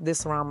to wrap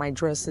this around my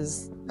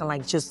dresses and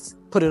like just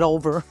put it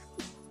over.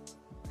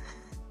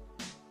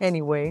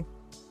 Anyway,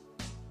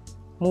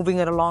 moving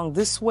it along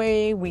this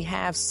way, we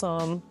have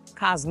some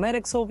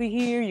cosmetics over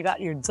here. You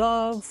got your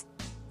Dove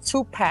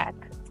 2-pack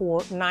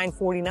for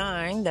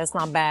 $9.49. That's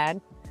not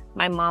bad.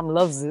 My mom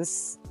loves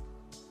this.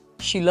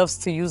 She loves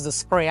to use the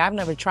spray. I've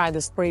never tried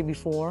the spray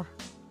before,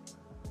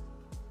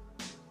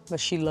 but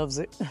she loves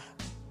it.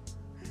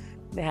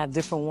 They have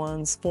different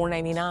ones,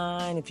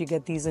 $4.99 if you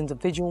get these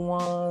individual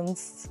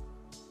ones.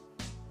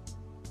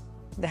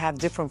 They have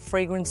different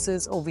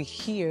fragrances. Over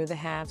here, they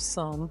have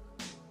some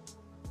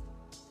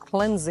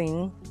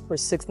cleansing for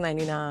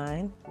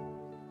 $6.99.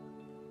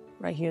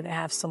 Right here, they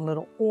have some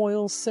little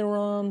oil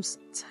serums,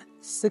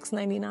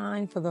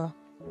 $6.99 for the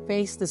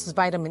face. This is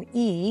vitamin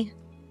E.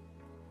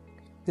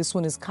 This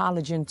one is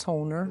collagen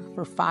toner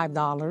for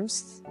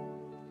 $5.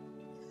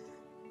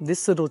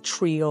 This little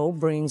trio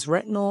brings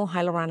retinol,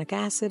 hyaluronic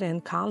acid,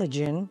 and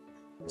collagen.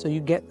 So you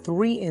get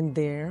 3 in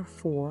there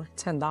for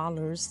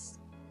 $10.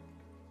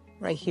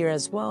 Right here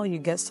as well, you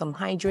get some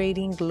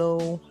hydrating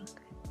glow,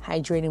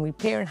 hydrating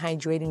repair, and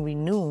hydrating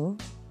renew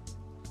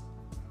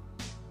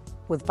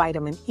with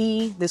vitamin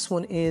E. This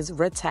one is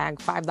red tag,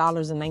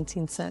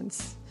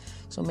 $5.19.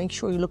 So make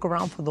sure you look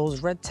around for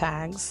those red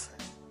tags.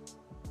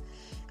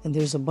 And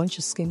there's a bunch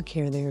of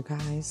skincare there,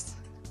 guys.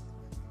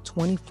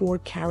 24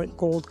 karat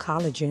gold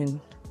collagen.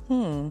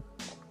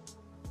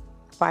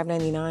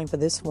 $5.99 for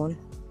this one.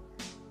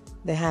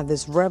 They have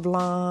this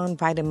Revlon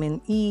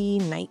vitamin E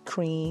night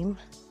cream.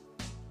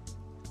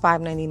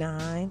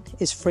 $5.99.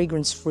 It's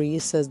fragrance free,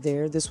 it says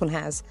there. This one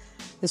is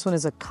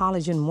a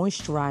collagen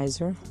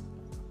moisturizer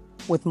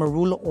with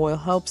marula oil.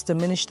 Helps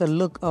diminish the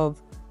look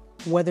of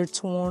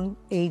weather-torn,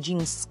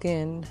 aging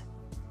skin.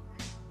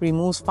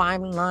 Removes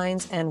fine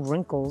lines and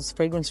wrinkles.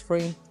 Fragrance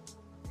free.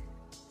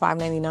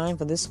 $5.99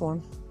 for this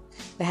one.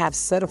 They have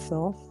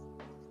Cetaphil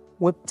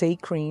whipped day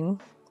cream.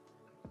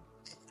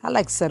 I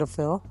like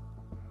Cetaphil.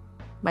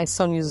 My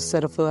son uses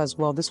Cetaphil as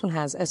well. This one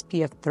has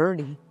SPF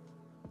 30.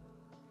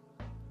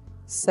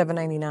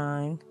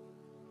 $7.99.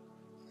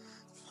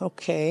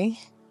 Okay.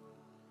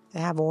 They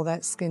have all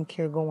that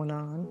skincare going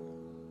on.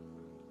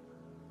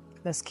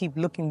 Let's keep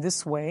looking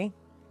this way.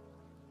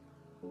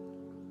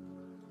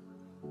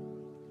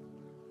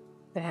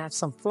 They have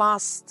some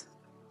floss.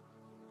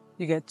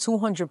 You get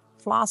 200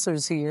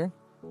 flossers here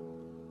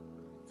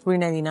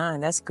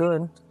 $3.99. That's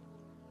good.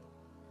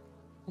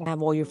 You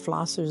have all your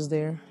flossers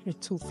there. Your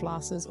tooth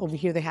flosses. Over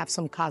here, they have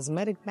some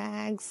cosmetic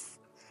bags.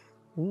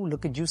 Ooh,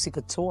 look at Juicy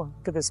Couture.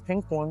 Look at this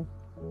pink one.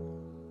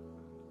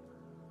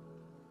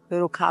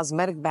 Little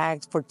cosmetic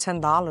bags for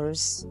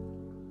 $10.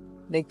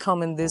 They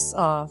come in this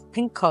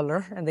pink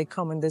color, and they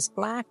come in this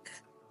black.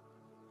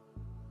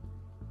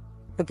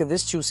 Look at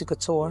this Juicy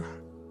Couture.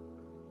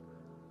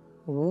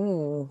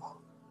 Ooh.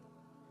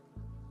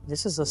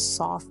 This is a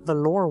soft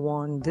velour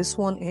one. This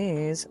one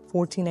is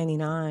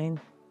 $14.99.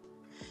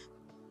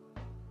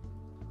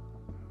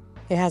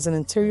 It has an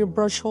interior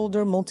brush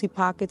holder,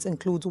 multi-pockets,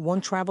 includes one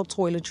travel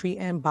toiletry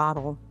and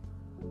bottle.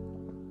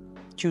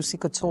 Juicy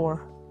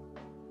Couture.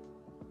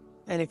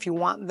 And if you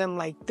want them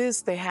like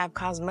this, they have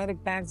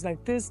cosmetic bags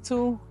like this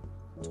too.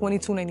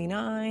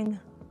 $22.99.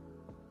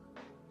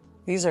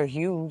 These are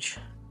huge.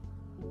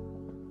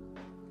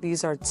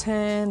 These are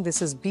 $10.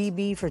 This is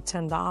BB for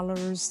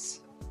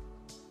 $10.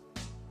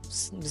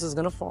 This is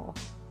gonna fall.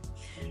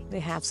 They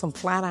have some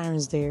flat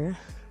irons there.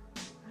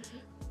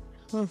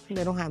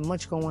 They don't have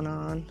much going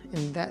on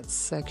in that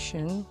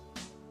section.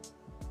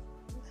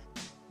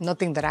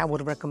 Nothing that I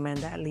would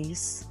recommend, at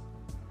least.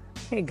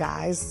 Hey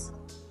guys.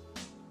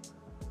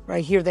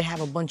 Right here they have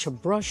a bunch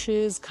of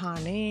brushes,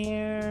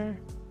 Conair.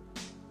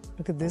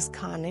 Look at this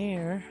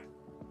Conair.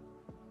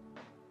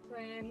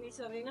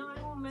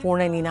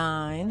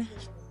 $4.99.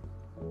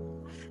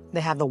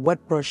 They have the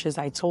wet brushes,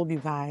 I told you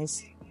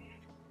guys.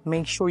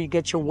 Make sure you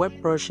get your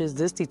wet brushes.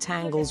 This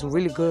detangles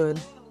really good.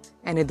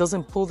 And it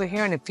doesn't pull the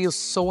hair, and it feels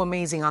so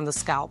amazing on the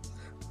scalp.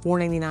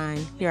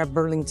 $4.99 here at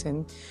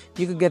Burlington.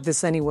 You could get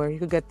this anywhere. You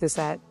could get this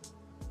at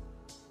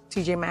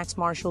TJ Maxx,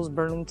 Marshalls,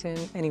 Burlington,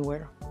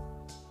 anywhere.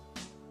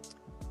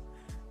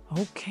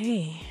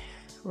 Okay,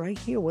 right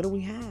here, what do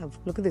we have?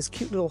 Look at this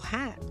cute little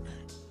hat.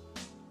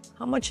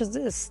 How much is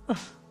this?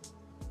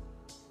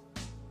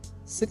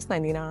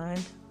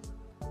 $6.99.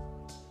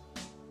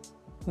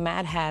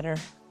 Mad Hatter.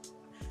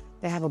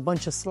 They have a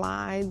bunch of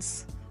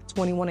slides.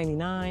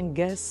 $21.99.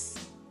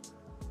 Guess.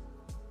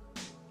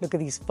 Look at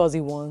these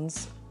fuzzy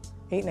ones.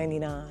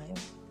 $8.99.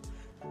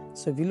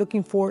 So if you're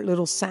looking for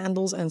little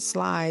sandals and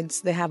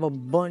slides, they have a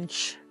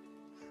bunch.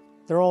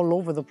 They're all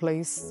over the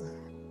place.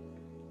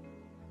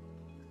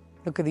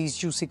 Look at these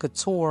Juicy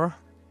Couture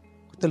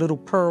with the little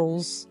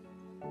pearls.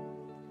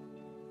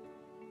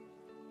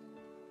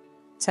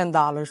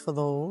 $10 for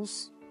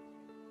those.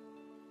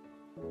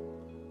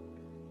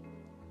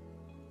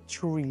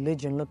 True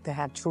Religion. Look, they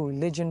have True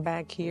Religion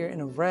back here in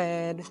a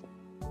red.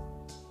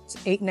 It's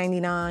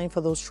 $8.99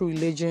 for those True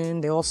Religion.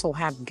 They also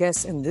have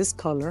Guess in this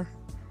color,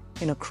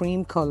 in a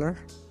cream color.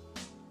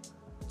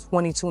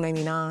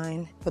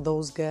 $22.99 for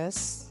those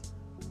Guess.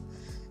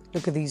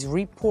 Look at these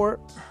Report.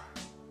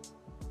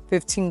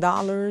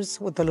 $15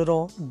 with the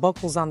little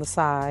buckles on the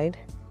side.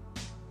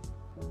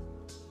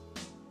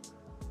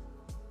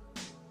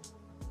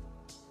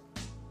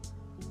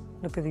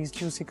 Look at these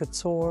Juicy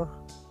Couture.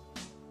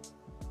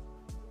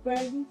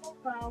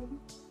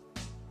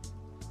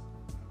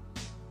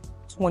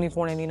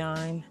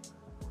 $24.99.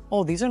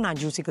 Oh, these are not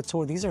Juicy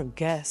Couture. These are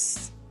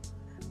Guess.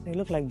 They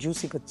look like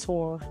Juicy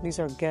Couture. These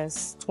are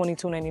Guess.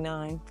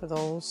 $22.99 for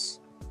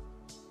those.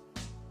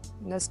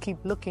 Let's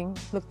keep looking.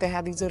 Look, they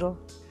have these little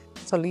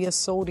Talia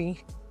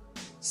Sodi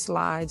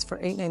slides for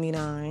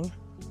 $8.99.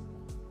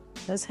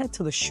 Let's head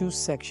to the shoe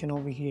section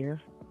over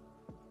here.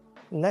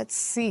 Let's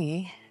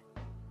see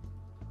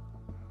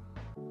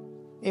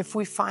if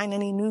we find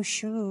any new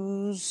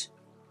shoes.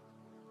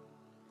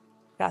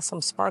 Got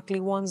some sparkly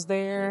ones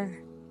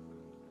there.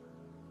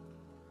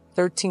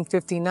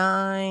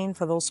 $13.59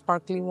 for those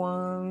sparkly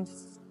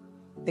ones.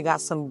 They got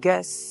some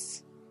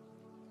Guess.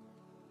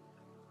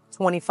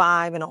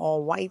 $25 in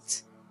all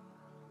white.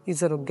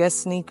 These little Guess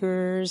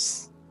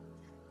sneakers.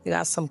 They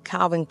got some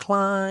Calvin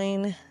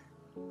Klein.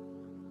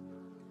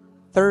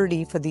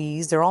 $30 for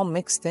these. They're all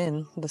mixed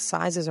in. The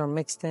sizes are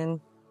mixed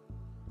in.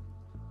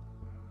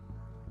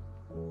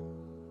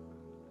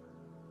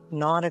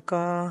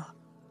 Nautica.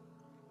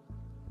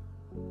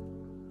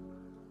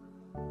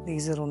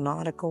 These little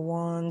Nautica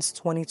ones,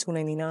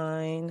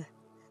 $22.99.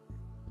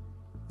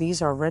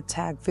 These are red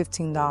tag,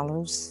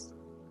 $15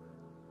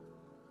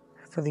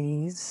 for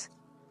these.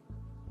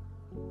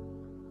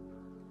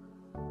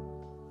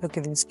 Look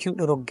at these cute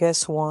little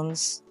Guess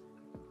ones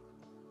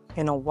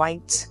in a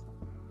white.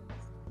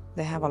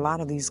 They have a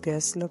lot of these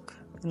Guess, look,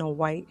 in a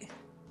white.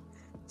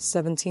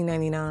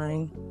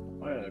 $17.99.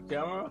 What, a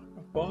camera?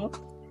 A phone?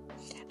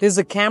 This is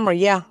a camera,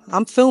 yeah.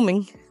 I'm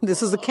filming.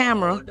 This is a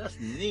camera. Oh, that's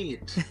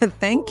neat.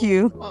 Thank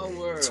you. Oh,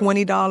 word.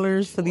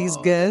 $20 for these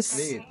Guess.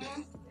 Neat.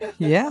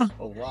 Yeah.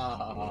 Oh,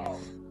 wow.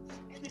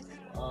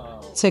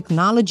 Wow.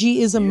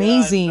 Technology is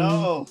amazing. Yeah, I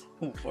know.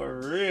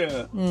 For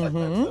real.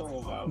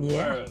 Oh, my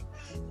Yeah. word.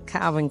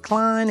 Calvin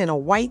Klein in a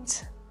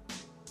white.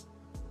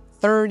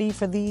 $30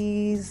 for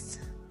these.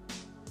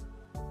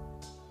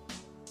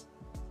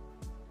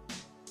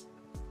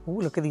 Ooh,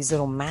 look at these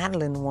little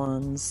Madeline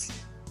ones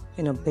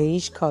in a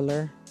beige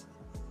color.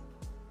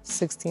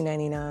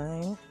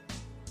 $16.99.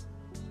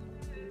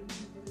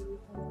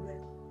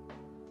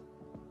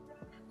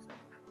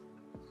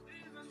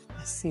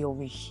 Let's see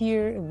over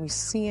here if we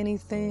see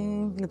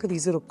anything. Look at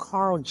these little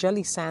Carl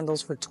jelly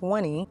sandals for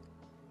 $20.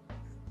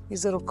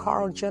 These little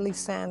Carl jelly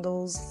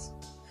sandals.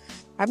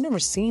 I've never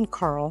seen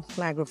Karl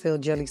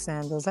Lagerfeld jelly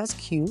sandals. That's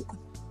cute.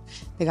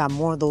 They got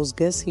more of those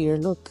Guess here,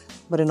 look,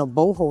 but in a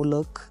boho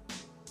look.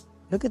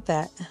 Look at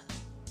that.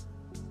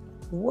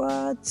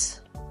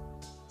 What?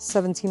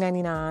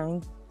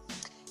 $17.99.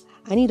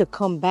 I need to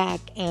come back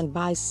and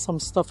buy some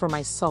stuff for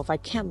myself. I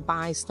can't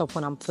buy stuff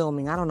when I'm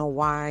filming. I don't know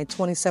why.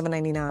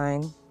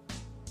 $27.99.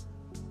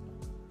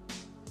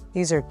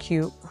 These are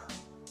cute.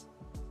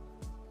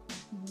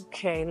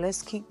 Okay,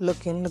 let's keep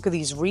looking. Look at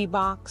these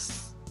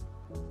Reeboks.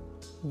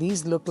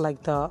 These look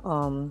like the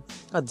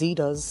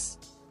Adidas.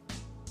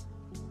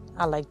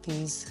 I like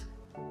these.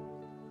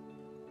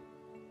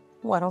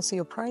 Oh, I don't see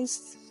a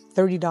price.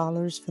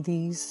 $30 for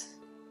these.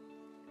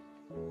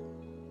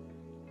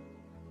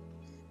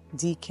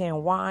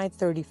 DKNY,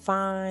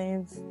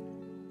 $35.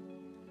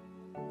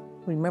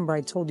 Remember, I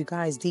told you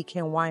guys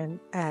DKNY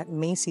at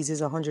Macy's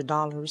is $100.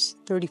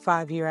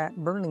 $35 here at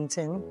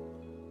Burlington.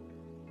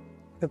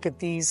 Look at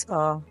these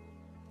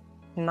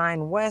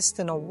 9 West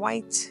in a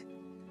white.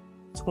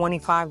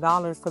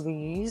 $25 for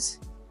these.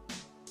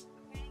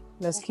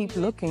 Let's keep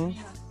looking.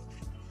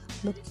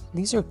 Look,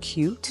 these are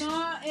cute.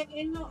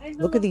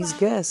 Look at these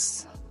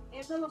Guess.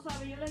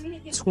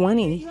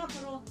 20.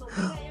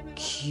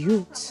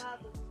 Cute.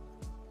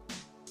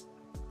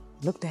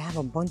 Look, they have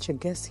a bunch of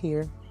Guess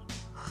here.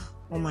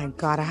 Oh my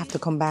God, I have to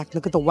come back.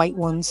 Look at the white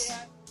ones.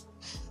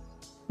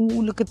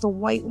 Ooh, look at the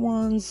white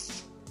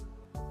ones.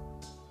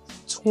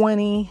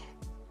 20.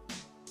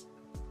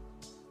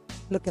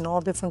 Look in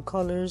all different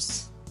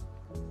colors.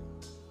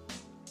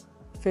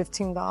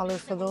 $15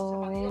 for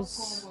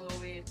those.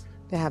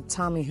 They have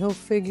Tommy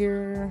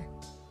Hilfiger.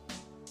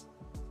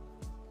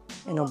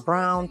 And a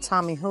brown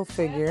Tommy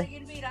Hilfiger.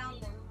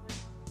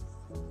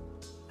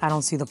 I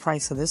don't see the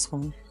price of this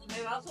one.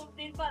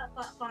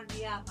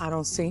 I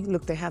don't see.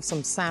 Look, they have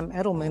some Sam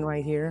Edelman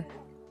right here.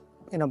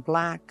 In a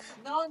black.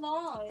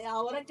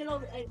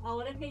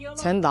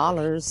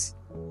 $10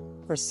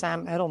 for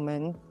Sam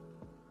Edelman.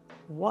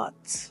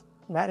 What?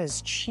 That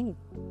is cheap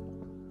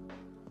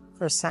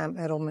for Sam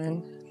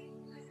Edelman.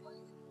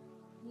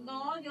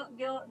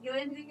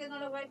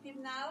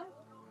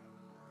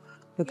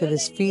 Look at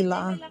this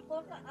Fila.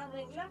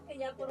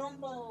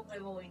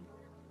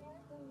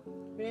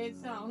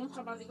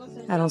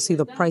 I don't see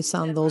the price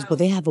on those, but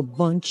they have a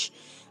bunch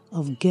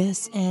of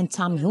Guess and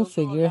Tommy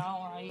Hilfiger.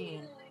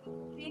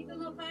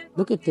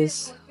 Look at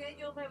this.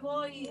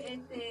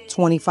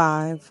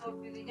 $25.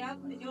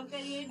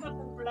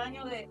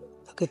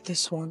 Look at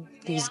this one.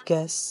 These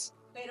Guess.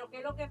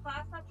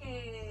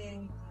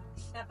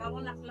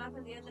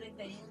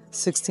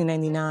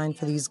 $16.99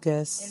 for these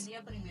Guess.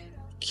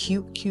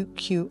 Cute, cute,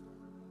 cute.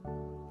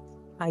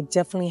 I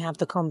definitely have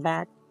to come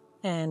back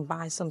and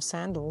buy some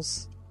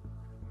sandals.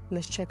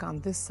 Let's check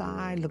on this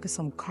side. Look at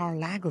some Karl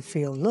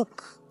Lagerfeld.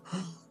 Look.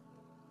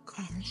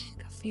 Karl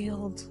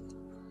Lagerfeld.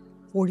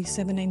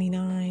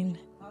 $47.99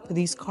 for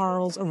these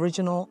Karl's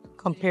original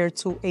compared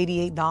to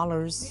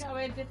 $88.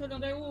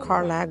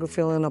 Karl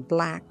Lagerfeld in a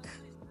black.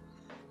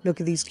 Look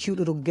at these cute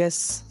little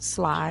Guess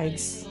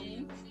slides.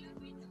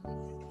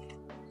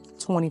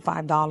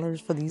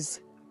 $25 for these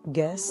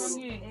Guess.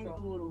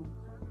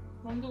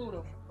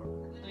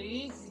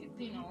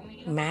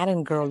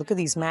 Madden Girl. Look at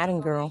these Madden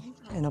Girl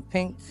in a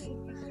pink.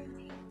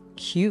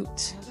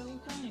 Cute.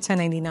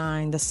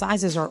 $10.99. The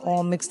sizes are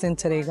all mixed in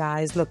today,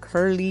 guys. Look,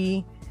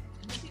 Hurley.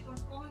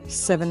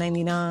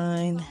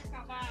 $7.99.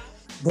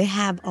 They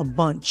have a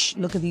bunch.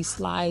 Look at these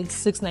slides.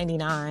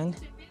 $6.99.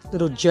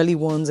 Little jelly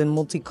ones in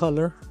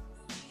multicolor.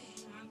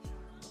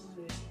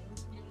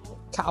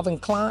 Calvin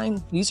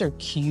Klein. These are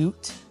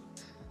cute.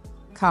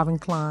 Calvin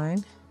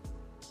Klein.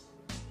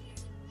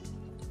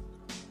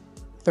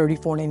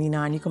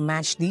 $34.99. You can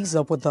match these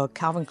up with the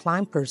Calvin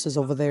Klein purses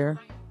over there.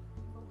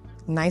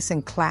 Nice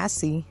and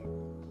classy.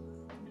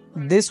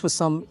 This with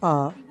some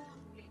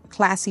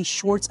classy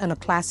shorts and a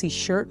classy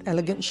shirt,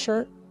 elegant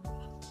shirt.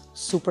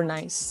 Super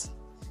nice.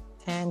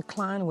 Anne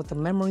Klein with the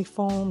memory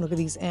foam. Look at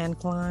these Anne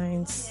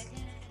Kleins.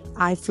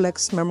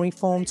 iFlex memory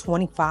foam,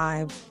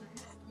 $25.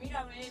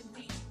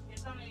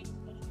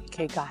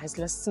 Okay, guys,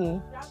 let's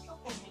see.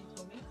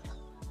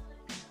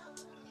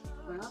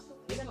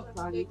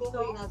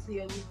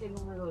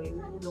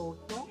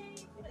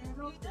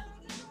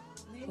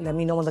 Let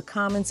me know in the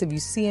comments if you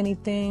see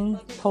anything.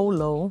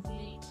 Polo,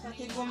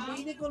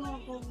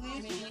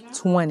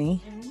 $20.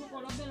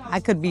 I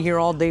could be here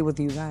all day with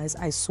you guys,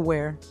 I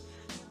swear.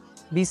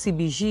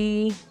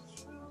 BCBG.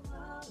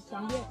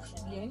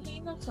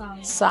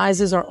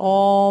 Sizes are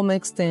all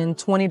mixed in,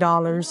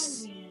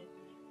 $20.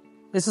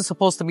 This is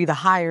supposed to be the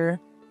higher,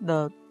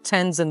 the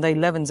 10s and the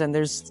 11s, and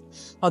there's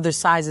other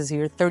sizes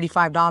here.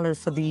 $35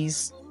 for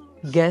these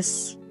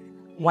Guess,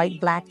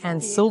 white, black,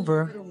 and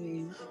silver.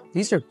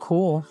 These are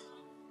cool.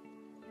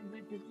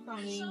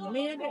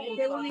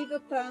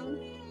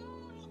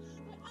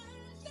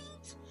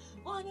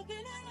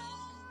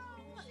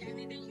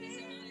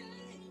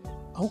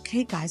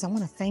 Okay, guys, I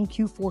want to thank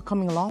you for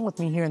coming along with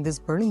me here in this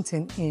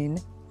Burlington in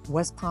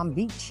West Palm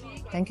Beach.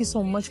 Thank you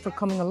so much for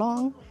coming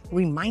along.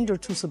 Reminder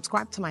to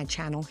subscribe to my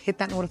channel, hit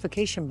that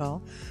notification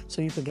bell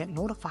so you can get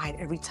notified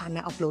every time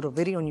I upload a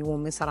video and you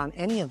won't miss out on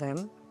any of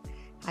them.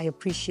 I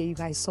appreciate you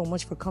guys so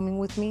much for coming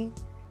with me,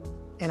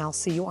 and I'll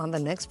see you on the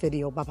next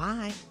video.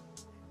 Bye-bye.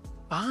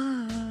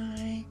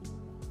 Bye.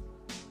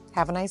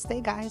 Have a nice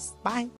day, guys. Bye.